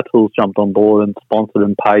AG Power Tools jumped on board and sponsored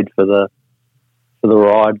and paid for the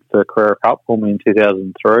ride for Carrera Cup for me in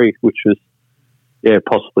 2003, which was,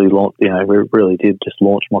 possibly launched, really did just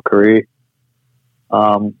launch my career.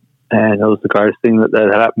 And it was the greatest thing that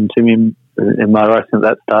had happened to me in motor racing at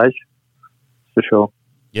that stage, for sure.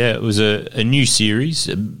 Yeah, it was a new series.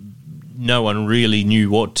 No one really knew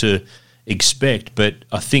what to expect, but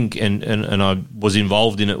I think, and I was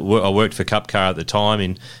involved in it. I worked for Cup Car at the time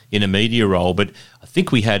in a media role, but I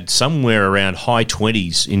think we had somewhere around high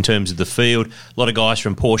 20s in terms of the field. A lot of guys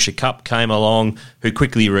from Porsche Cup came along who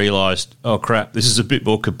quickly realised, oh crap, this is a bit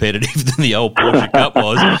more competitive than the old Porsche Cup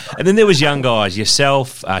was. And then there was young guys,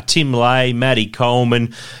 yourself, Tim Lay, Matty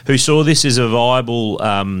Coleman, who saw this as a viable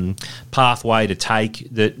pathway to take,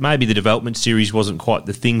 that maybe the development series wasn't quite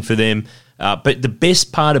the thing for them. But the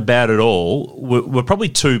best part about it all were probably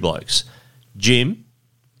two blokes, Jim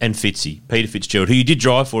and Fitzy, Peter Fitzgerald, who you did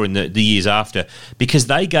drive for in the years after, because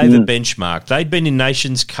they gave a benchmark. They'd been in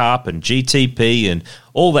Nations Cup and GTP and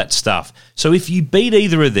all that stuff. So if you beat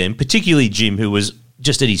either of them, particularly Jim, who was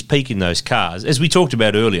just at his peak in those cars, as we talked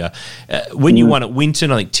about earlier, when you won at Winton,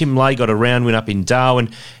 I think Tim Lay got a round win up in Darwin.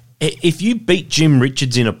 If you beat Jim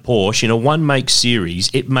Richards in a Porsche in a one-make series,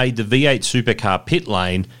 it made the V8 Supercar pit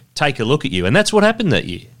lane take a look at you, and that's what happened that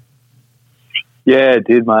year. Yeah, it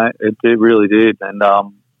did, mate. It really did, and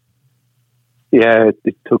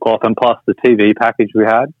it took off. And plus the TV package we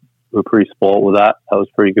had, we were pretty spoiled with that. That was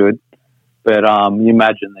pretty good. But you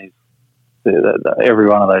imagine every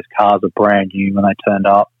one of those cars are brand new when they turned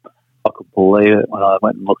up. I could believe it when I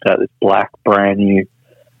went and looked at this black brand new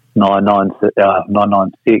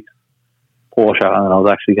 996 Porsche, and I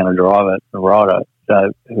was actually going to drive it and ride it.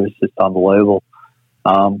 So it was just unbelievable.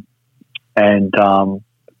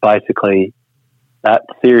 Basically that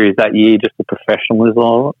series that year, just the professionalism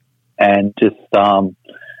of it, and just all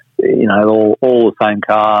the same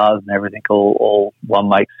cars and everything, all one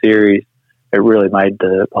make series. It really made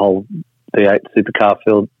the whole V8 Supercar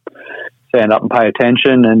field stand up and pay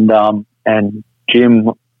attention. And Jim,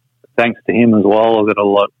 thanks to him as well, I've got a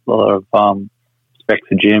lot of respect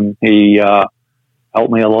for Jim. He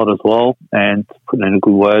helped me a lot as well, and putting in a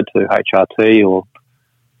good word to HRT or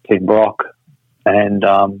Team Brock, and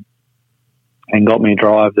got me a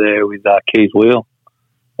drive there with Keys Wheel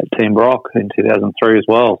at Team Brock in 2003 as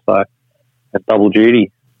well. So at double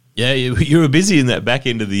duty. Yeah, you were busy in that back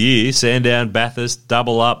end of the year. Sandown, Bathurst,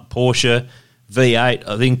 double up, Porsche, V8.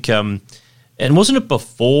 I think, and wasn't it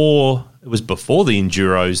before? It was before the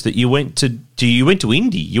Enduros that you went to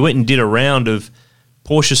Indy. You went and did a round of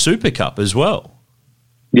Porsche Super Cup as well.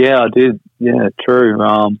 Yeah, I did. Yeah, true.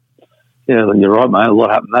 Yeah, you're right, mate. A lot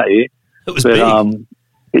happened that year. It was big.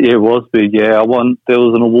 Yeah, it was big. Yeah, I won. There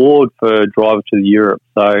was an award for driver to Europe.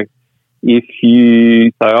 So I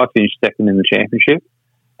finished second in the championship,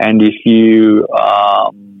 and if you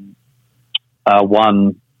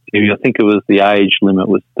won, I think it was the age limit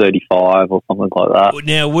was 35 or something like that.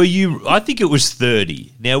 Now, were you? I think it was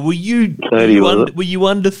 30. Now, were you? 30. Were you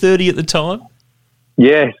under 30 at the time?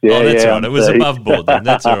 Yes. Yeah. Oh, that's yeah, all right. It was 30. Above board then.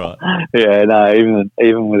 That's all right. Yeah. No.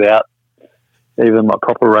 Even without my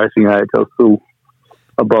proper racing age, I was still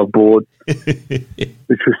above board. Which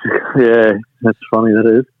was that's funny that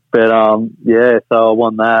is. But so I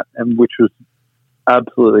won that, and which was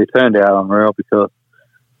absolutely turned out unreal because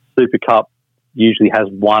Super Cup usually has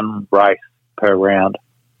one race per round,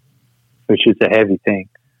 which is a heavy thing.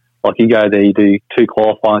 Like you go there, you do 2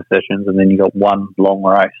 qualifying sessions, and then you got one long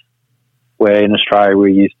race. Where in Australia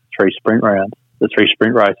we used 3 sprint rounds, the 3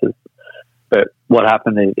 sprint races. But what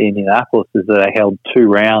happened in Indianapolis is that they held 2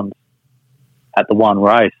 rounds at the one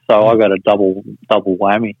race, so I got a double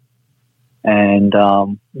whammy. And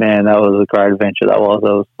man, that was a great adventure. That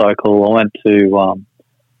was so cool. I went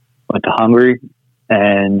to Hungary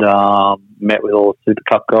and met with all the Super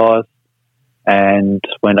Cup guys, and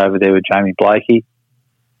went over there with Jamie Blakey,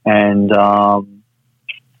 and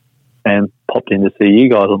popped in to see you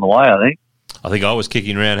guys on the way. I think I was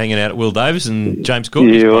kicking around, hanging out at Will Davis and James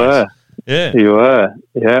Courtney's place. Were. Yeah, you were.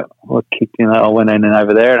 Yeah, I went in and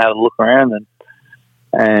over there and had a look around,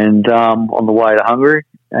 and on the way to Hungary,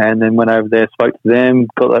 and then went over there, spoke to them,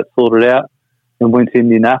 got that sorted out, and went to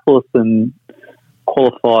Indianapolis and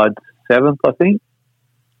qualified 7th, I think,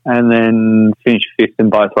 and then finished 5th in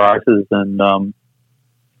both races. And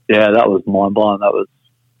that was mind blowing. That was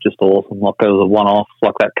just awesome. Like it was a one off.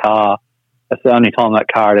 Like that car. That's the only time that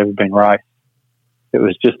car had ever been raced. It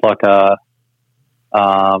was just like a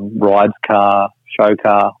rides car, show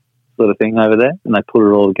car sort of thing over there, and they put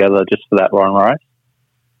it all together just for that one race.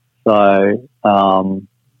 So,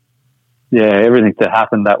 everything that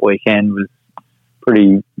happened that weekend was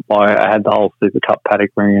pretty. I had the whole Super Cup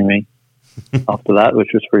paddock ringing me after that, which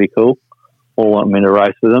was pretty cool. All wanted me to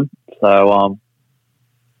race with them. So,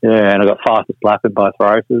 and I got fastest lap in both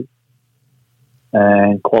races.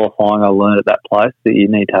 And qualifying, I learned at that place that you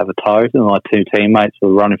need to have a tow. And my two teammates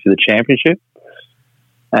were running for the championship,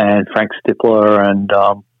 and Frank Stippler and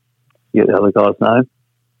I forget the other guy's name.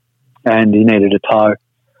 And he needed a tow,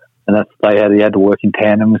 and he had to work in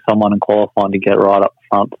tandem with someone in qualifying to get right up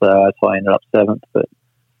front. So that's why I ended up 7th. But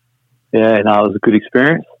it was a good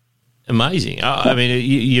experience. Amazing. I mean,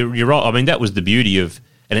 you're right. I mean, that was the beauty of,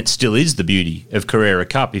 and it still is the beauty of Carrera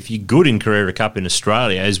Cup. If you're good in Carrera Cup in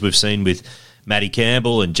Australia, as we've seen with Matty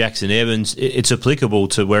Campbell and Jackson Evans, it's applicable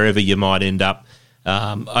to wherever you might end up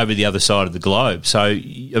over the other side of the globe. So, I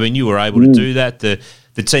mean, you were able to do that. The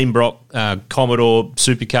Team Brock Commodore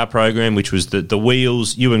Supercar program, which was the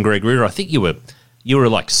wheels, you and Greg Ritter, I think you were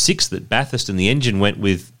like 6th at Bathurst, and the engine went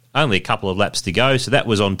with only a couple of laps to go, so that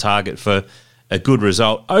was on target for a good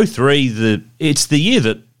result. 03, it's the year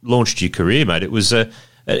that launched your career, mate. It was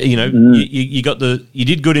you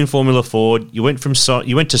did good in Formula Ford. You went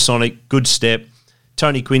to Sonic, good step.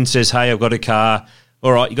 Tony Quinn says, "Hey, I've got a car.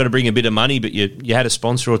 All right, you got to bring a bit of money, but you had a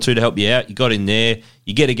sponsor or two to help you out. You got in there.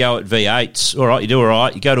 You get a go at V8s. All right, you do all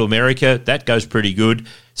right. You go to America. That goes pretty good.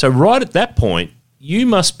 So right at that point, you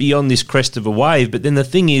must be on this crest of a wave. But then the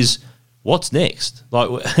thing is, what's next? Like,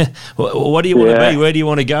 what do you want to be? Where do you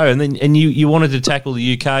want to go? And you wanted to tackle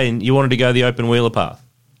the UK, and you wanted to go the open wheeler path.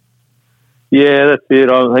 Yeah, that's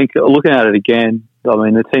it. I think looking at it again, I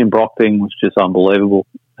mean, the Team Brock thing was just unbelievable,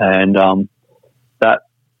 and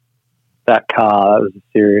that car, that was a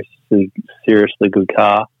seriously good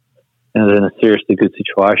car, and it was in a seriously good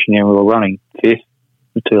situation. And we were running 5th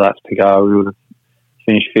with 2 laps to go. We would have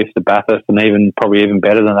finished 5th at Bathurst, and probably even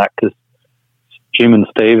better than that, because Jim and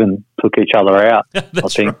Stephen took each other out. That's I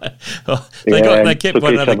think. Right. Well, they kept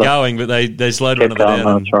one another going, but they slowed one another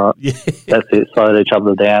down. That's right. Yeah. That's it. Slowed each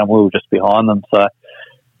other down. We were just behind them. So,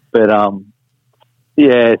 but so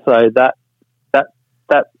that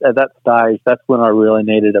at that stage, that's when I really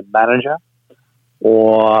needed a manager,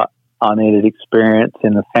 or I needed experience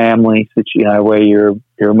in the family, where you're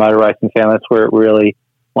a motor racing family. That's where it really,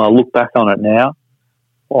 when I look back on it now,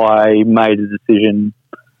 I made a decision.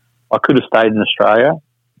 I could have stayed in Australia.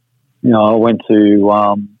 I went to,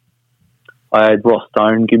 I had Ross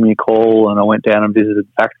Stone give me a call, and I went down and visited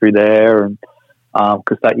the factory there, and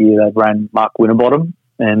because that year they ran Mark Winterbottom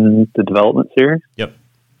and the development series. Yep.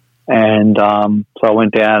 And so I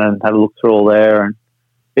went down and had a look through all there, and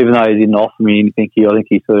even though he didn't offer me anything, I think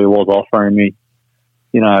he sort of was offering me,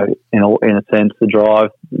 in a sense, the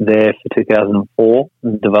drive there for 2004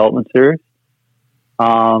 in the development series.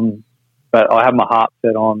 But I had my heart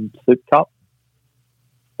set on Super Cup,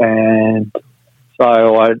 and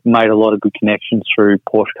so I made a lot of good connections through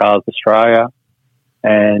Porsche Cars Australia,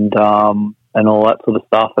 and all that sort of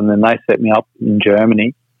stuff. And then they set me up in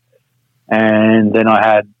Germany, and then I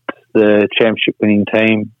had the championship winning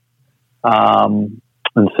team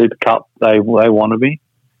in Super Cup. They wanted me,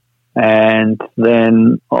 and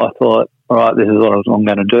then I thought, all right, this is what I'm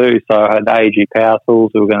going to do. So I had AEG Power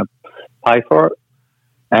Tools who were going to pay for it.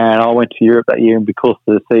 And I went to Europe that year, and because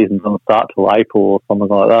the season's going to start till April or something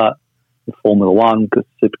like that, with Formula One, because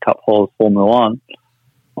Super Cup follows Formula One,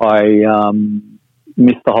 I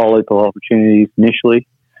missed a whole heap of opportunities initially.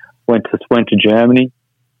 Went to Germany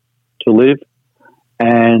to live,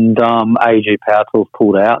 and AEG Power Tools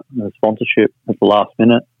pulled out the sponsorship at the last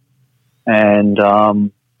minute, and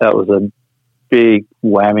that was a big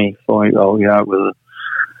whammy for me.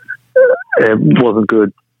 It wasn't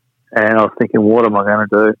good. And I was thinking, what am I going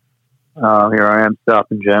to do? Here I am, set up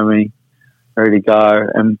in Germany, ready to go.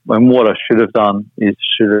 And what I should have done is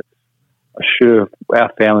our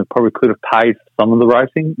family probably could have paid for some of the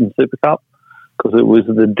racing in Super Cup, because it was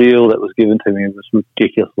the deal that was given to me was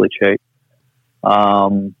ridiculously cheap.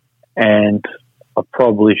 And I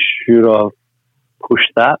probably should have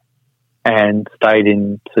pushed that and stayed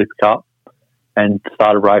in Super Cup and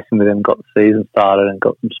started racing with them, got the season started and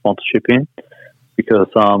got some sponsorship in. Because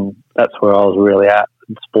that's where I was really at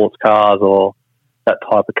in sports cars or that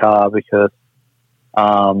type of car. Because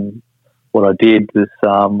what I did was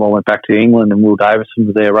I went back to England, and Will Davison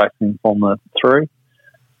was there racing Formula 3,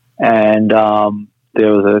 and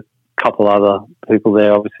there was a couple other people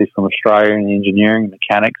there, obviously from Australia, in engineering,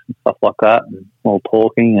 mechanics, and stuff like that, and all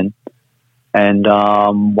talking. And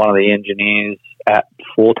one of the engineers at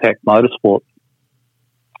Fortec Motorsport,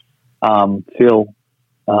 Phil.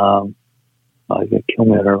 Kill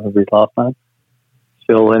me, I don't remember his last name.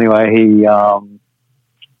 Phil, anyway,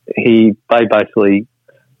 they basically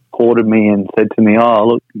courted me and said to me, "Oh,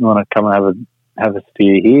 look, you want to come and have a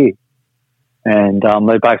steer here?" And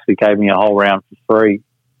they basically gave me a whole round for free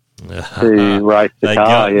to race the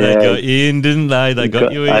car. They got you in, didn't they? They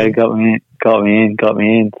got you in. They got me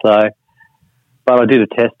in. So, but I did a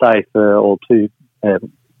test day for 2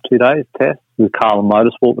 days test with Carlin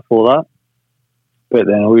Motorsport before that. But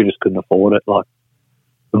then we just couldn't afford it, like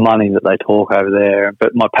the money that they talk over there.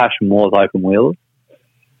 But my passion was open wheelers,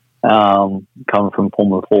 coming from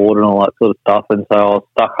Formula Ford and all that sort of stuff. And so I was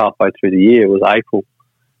stuck halfway through the year. It was April.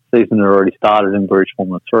 Season had already started in British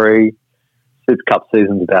Formula 3. Super Cup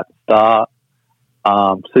season's about to start.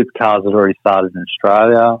 Supercars had already started in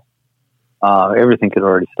Australia. Everything had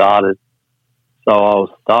already started. So I was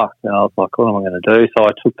stuck, and I was like, what am I going to do? So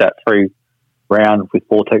I took that free round with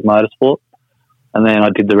Vortec Motorsport, and then I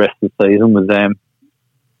did the rest of the season with them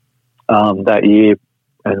that year,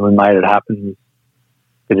 and we made it happen.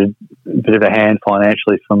 A bit of a hand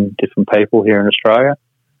financially from different people here in Australia.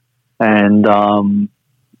 And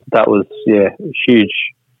that was, a huge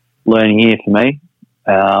learning year for me.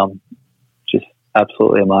 Just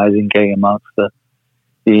absolutely amazing getting amongst the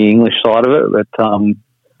English side of it. But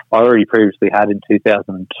I already previously had in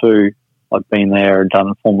 2002, I'd been there and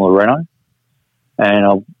done Formula Renault,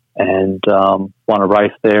 and won a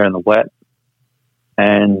race there in the wet,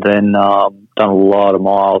 and then done a lot of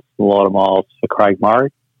miles for Craig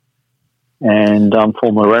Murray and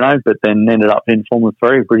Formula Renault, but then ended up in Formula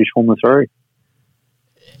 3, British Formula 3.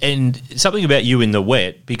 And something about you in the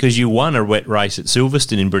wet, because you won a wet race at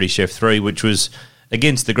Silverstone in British F3, which was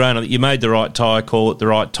against the grain. You made the right tyre call at the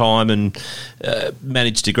right time and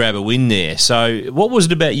managed to grab a win there. So what was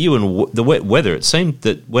it about you and the wet weather? It seemed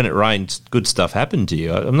that when it rained, good stuff happened to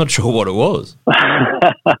you. I'm not sure what it was.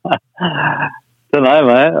 Don't know,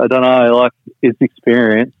 mate. I don't know. Like, it's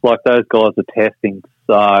experience. Like, those guys are testing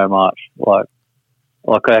so much. Like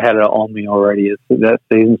I had it on me already as that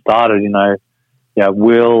season started,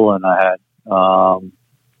 Will, and I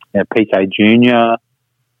had PK Jr.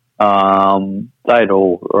 They'd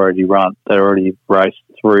already raced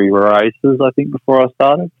 3 races, I think, before I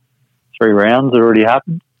started. 3 rounds had already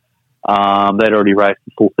happened. They'd already raced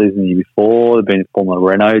the full season the year before. They'd been in Formula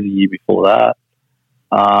Renault the year before that.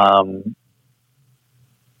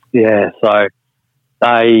 So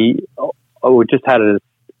they just had a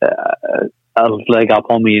leg up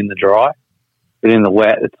on me in the dry. But in the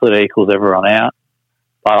wet, it sort of equals everyone out.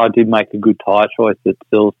 But I did make a good tyre choice at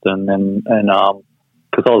Silverstone, and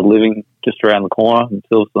because I was living just around the corner in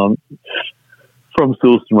Silverstone, from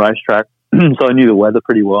Silverstone racetrack, so I knew the weather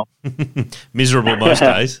pretty well. Miserable most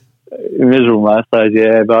days. Miserable most days,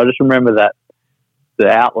 yeah. But I just remember that the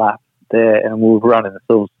outlap there, and we were running the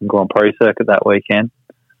Silverstone Grand Prix circuit that weekend.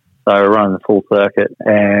 So we were running the full circuit,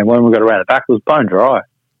 and when we got around the back, it was bone dry.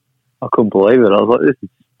 I couldn't believe it. I was like, this is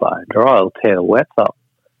bone dry. It'll tear the wets up.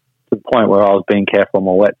 To the point where I was being careful on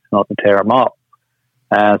my wets not to tear them up.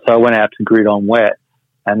 So I went out to grid on wet,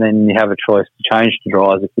 and then you have a choice to change to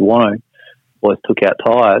dries if you want to. Boys took out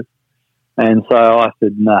tyres. And so I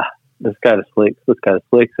said, nah, let's go to slicks.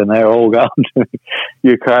 And they're all going to me,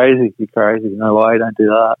 you're crazy. No way, don't do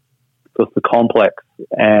that. Because the complex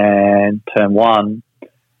and turn 1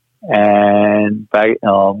 and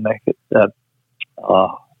I'm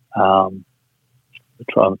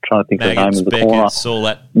trying to think of the name of the corner. All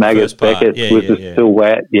that Maggots, Beckett, which was still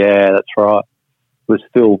wet. Yeah, that's right. It was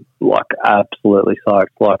still like absolutely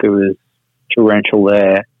soaked, like it was torrential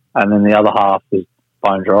there, and then the other half was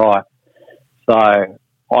bone dry. So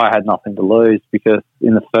I had nothing to lose because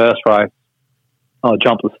in the first race I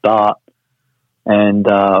jumped the start, and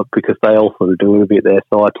because they all sort of do it a bit there,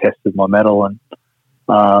 so I tested my mettle and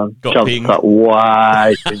jumped the start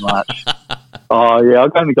way too much. Oh yeah, I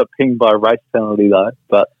only got pinged by a race penalty though,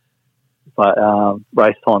 but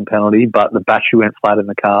race time penalty. But the battery went flat in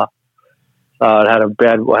the car. I had a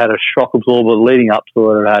shock absorber leading up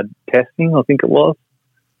to it. I had testing, I think it was,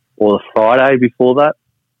 or the Friday before that.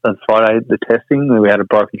 The Friday, the testing, we had a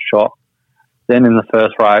broken shock. Then in the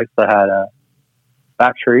first race, they had a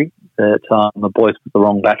battery that the boys put the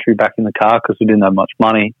wrong battery back in the car because we didn't have much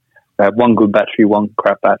money. They had one good battery, one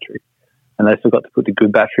crap battery, and they forgot to put the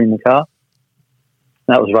good battery in the car.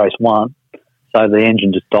 That was race 1. So the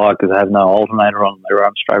engine just died because they had no alternator on. They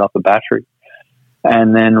ran straight off the battery.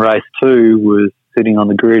 And then race 2 was sitting on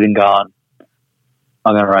the grid and going,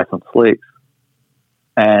 I'm going to race on slicks.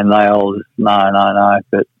 And they all just, no.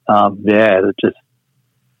 But, it just,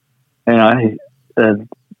 I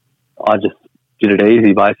just did it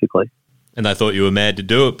easy, basically. And they thought you were mad to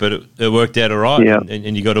do it, but it worked out all right, Yeah.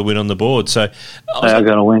 and you got a win on the board. So They are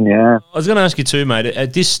going to win, yeah. I was going to ask you too, mate.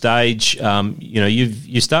 At this stage,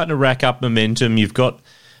 you're starting to rack up momentum. You've got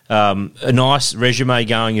a nice resume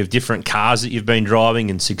going of different cars that you've been driving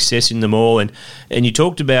and success in them all. And you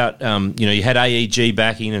talked about, you had AEG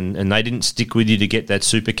backing and they didn't stick with you to get that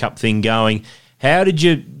Super Cup thing going. How did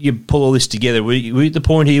you pull all this together? Were you at the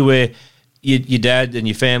point here where your dad and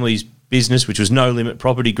your family's business, which was No Limit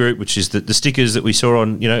Property Group, which is the stickers that we saw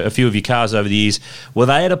on a few of your cars over the years, were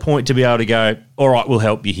they at a point to be able to go, all right, we'll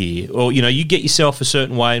help you here, or you get yourself a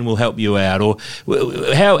certain way and we'll help you out, or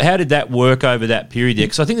how did that work over that period there?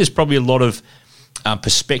 Because I think there's probably a lot of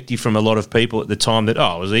perspective from a lot of people at the time that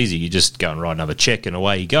it was easy, you just go and write another check and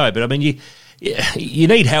away you go. But I mean, you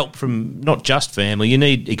need help from not just family, you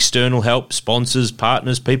need external help, sponsors,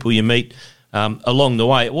 partners, people you meet along the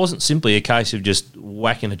way. It wasn't simply a case of just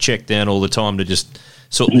whacking a check down all the time to just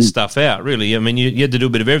sort this stuff out, really. I mean, you had to do a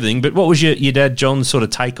bit of everything. But what was your dad, John's, sort of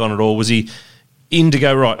take on it all? Was he in to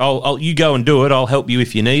go, right, you go and do it, I'll help you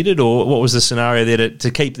if you need it? Or what was the scenario there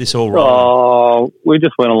to keep this all rolling? We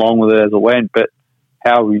just went along with it as it went. But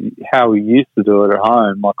how we used to do it at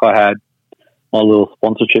home, like I had my little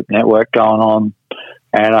sponsorship network going on,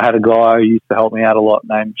 and I had a guy who used to help me out a lot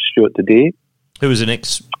named Stuart DeDeer. Who was an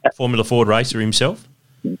ex-Formula Ford racer himself?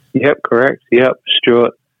 Yep, correct. Yep,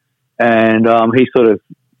 Stuart. And he sort of,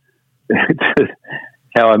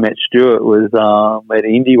 how I met Stuart was at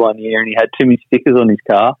Indy one year, and he had too many stickers on his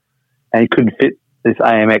car, and he couldn't fit this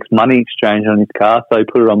AMX money exchange on his car, so he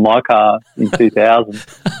put it on my car in 2000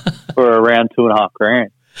 for around $2,500.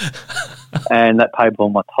 And that paid for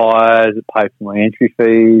my tyres, it paid for my entry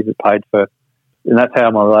fees, it paid for... And that's how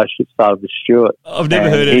my relationship started with Stuart. I've never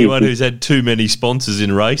heard anyone who's had too many sponsors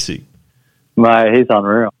in racing. Mate, he's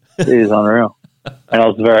unreal. He is unreal. And I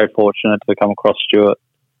was very fortunate to come across Stuart.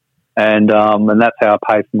 And that's how I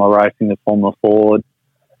paid for my racing at Formula Ford.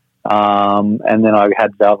 And then I had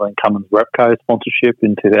Valvoline Cummins Repco sponsorship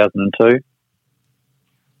in 2002.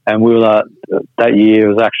 And we were that year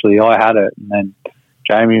was actually, I had it, and then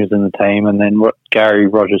Jamie was in the team, and then Gary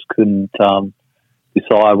Rogers couldn't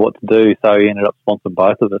decide what to do, so he ended up sponsoring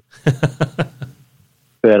both of us.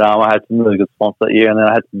 But I had some really good sponsors that year, and then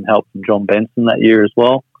I had some help from John Benson that year as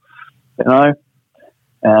well, and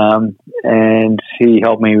he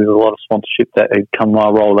helped me with a lot of sponsorship that had I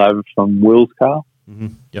rolled over from Will's car. Mm-hmm.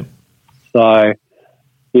 Yep. So,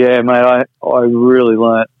 yeah, mate, I really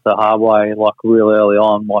learnt the hard way, like real early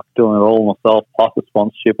on, like doing it all myself, plus the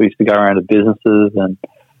sponsorship. We used to go around to businesses and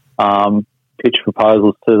pitch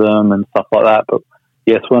proposals to them and stuff like that. But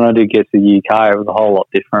yes, when I did get to the UK, it was a whole lot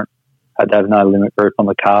different. I had to have No Limit Group on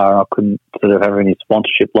the car, and I couldn't sort of have any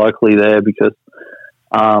sponsorship locally there because,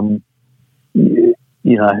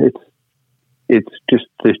 it's just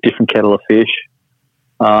this different kettle of fish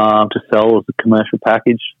to sell as a commercial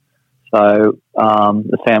package. So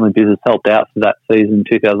the family business helped out for that season,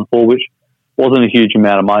 2004, which wasn't a huge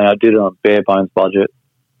amount of money. I did it on a bare bones budget,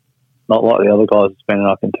 not like the other guys spending,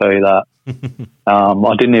 I can tell you that.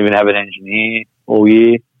 I didn't even have an engineer all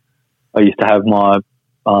year. I used to have my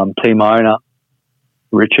team owner,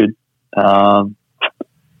 Richard.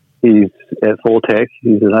 He's at Fortec.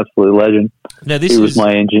 He's an absolute legend. Now, he was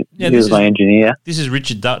my engineer. This is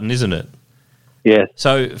Richard Dutton, isn't it? Yes.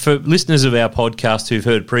 So for listeners of our podcast who've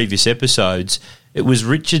heard previous episodes, it was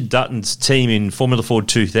Richard Dutton's team in Formula Ford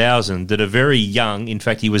 2000 that a very young, in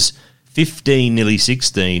fact he was 15, nearly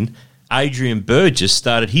 16, Adrian Burgess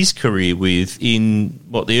started his career with in,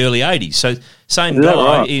 the early 80s. So same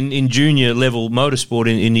guy right? in junior level motorsport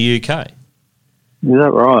in the UK. Is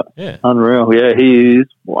that right? Yeah. Unreal. Yeah, he is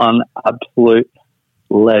one absolute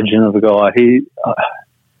legend of a guy.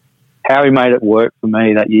 How he made it work for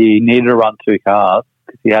me that year, he needed to run two cars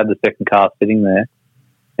because he had the second car sitting there.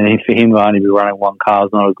 And for him to only be running one car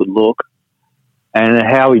is not a good look. And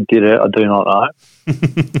how he did it, I do not know.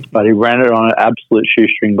 But he ran it on an absolute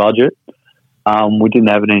shoestring budget. We didn't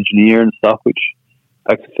have an engineer and stuff, which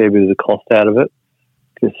takes a fair bit of the cost out of it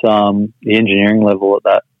because the engineering level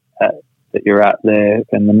at that you're at there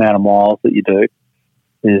and the amount of miles that you do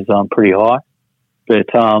is pretty high. But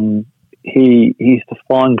he used to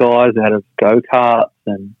find guys out of go-karts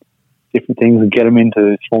and different things and get them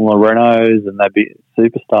into Formula Renaults, and they'd be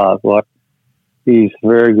superstars. Like, he's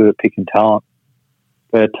very good at picking talent.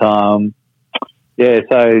 But, so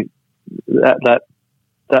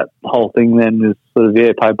that whole thing then was sort of,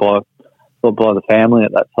 paid by the family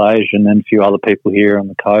at that stage, and then a few other people here on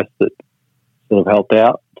the coast that sort of helped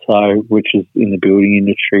out, which is in the building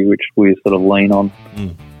industry, which we sort of lean on.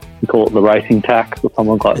 Mm. We call it the racing tax or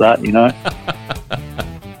something like that,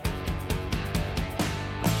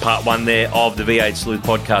 Part 1 there of the V8 Sleuth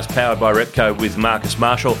podcast powered by Repco with Marcus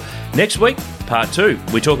Marshall. Next week, Part 2,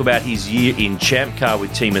 we talk about his year in Champ Car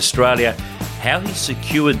with Team Australia, how he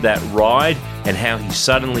secured that ride and how he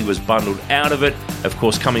suddenly was bundled out of it. Of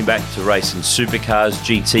course, coming back to racing supercars,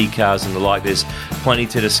 GT cars and the like. There's plenty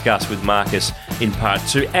to discuss with Marcus in Part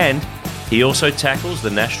 2. And he also tackles the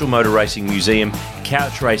National Motor Racing Museum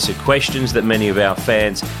couch racer questions that many of our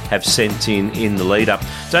fans have sent in the lead up.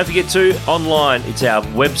 Don't forget to, online, it's our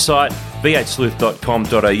website,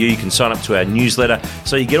 v8sleuth.com.au. You can sign up to our newsletter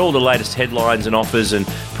so you get all the latest headlines and offers and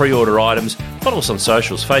pre-order items. Follow us on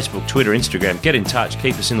socials, Facebook, Twitter, Instagram. Get in touch,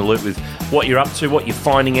 keep us in the loop with what you're up to, what you're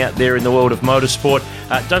finding out there in the world of motorsport.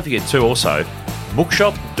 Don't forget to also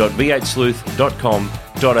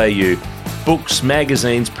bookshop.v8sleuth.com.au. Books,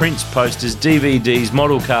 magazines, prints, posters, DVDs,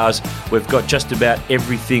 model cars. We've got just about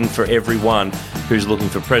everything for everyone who's looking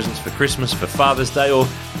for presents for Christmas, for Father's Day, or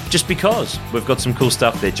just because. We've got some cool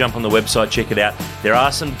stuff there. Jump on the website, check it out. There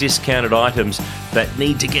are some discounted items that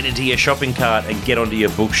need to get into your shopping cart and get onto your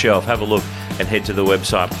bookshelf. Have a look and head to the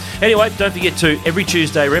website. Anyway, don't forget to, every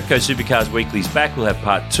Tuesday, Repco Supercars Weekly's back. We'll have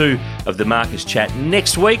part 2 of the Marcus Chat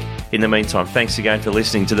next week. In the meantime, thanks again for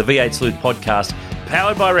listening to the V8 Sleuth podcast,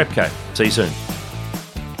 powered by Repco. See you soon.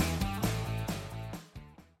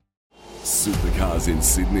 Supercars in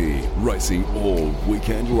Sydney, racing all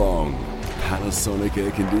weekend long. Panasonic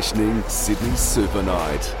Air Conditioning, Sydney Super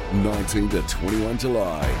Night, 19 to 21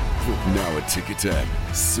 July. Book now at Ticketek.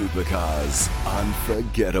 Supercars,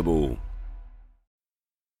 unforgettable.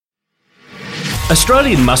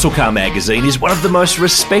 Australian Muscle Car Magazine is one of the most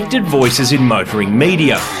respected voices in motoring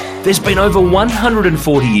media. There's been over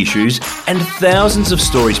 140 issues and thousands of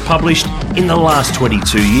stories published in the last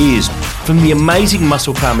 22 years, from the amazing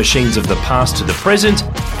muscle car machines of the past to the present,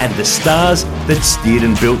 and the stars that steered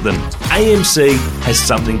and built them. AMC has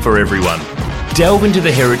something for everyone. Delve into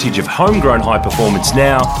the heritage of homegrown high performance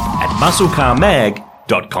now at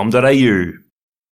musclecarmag.com.au.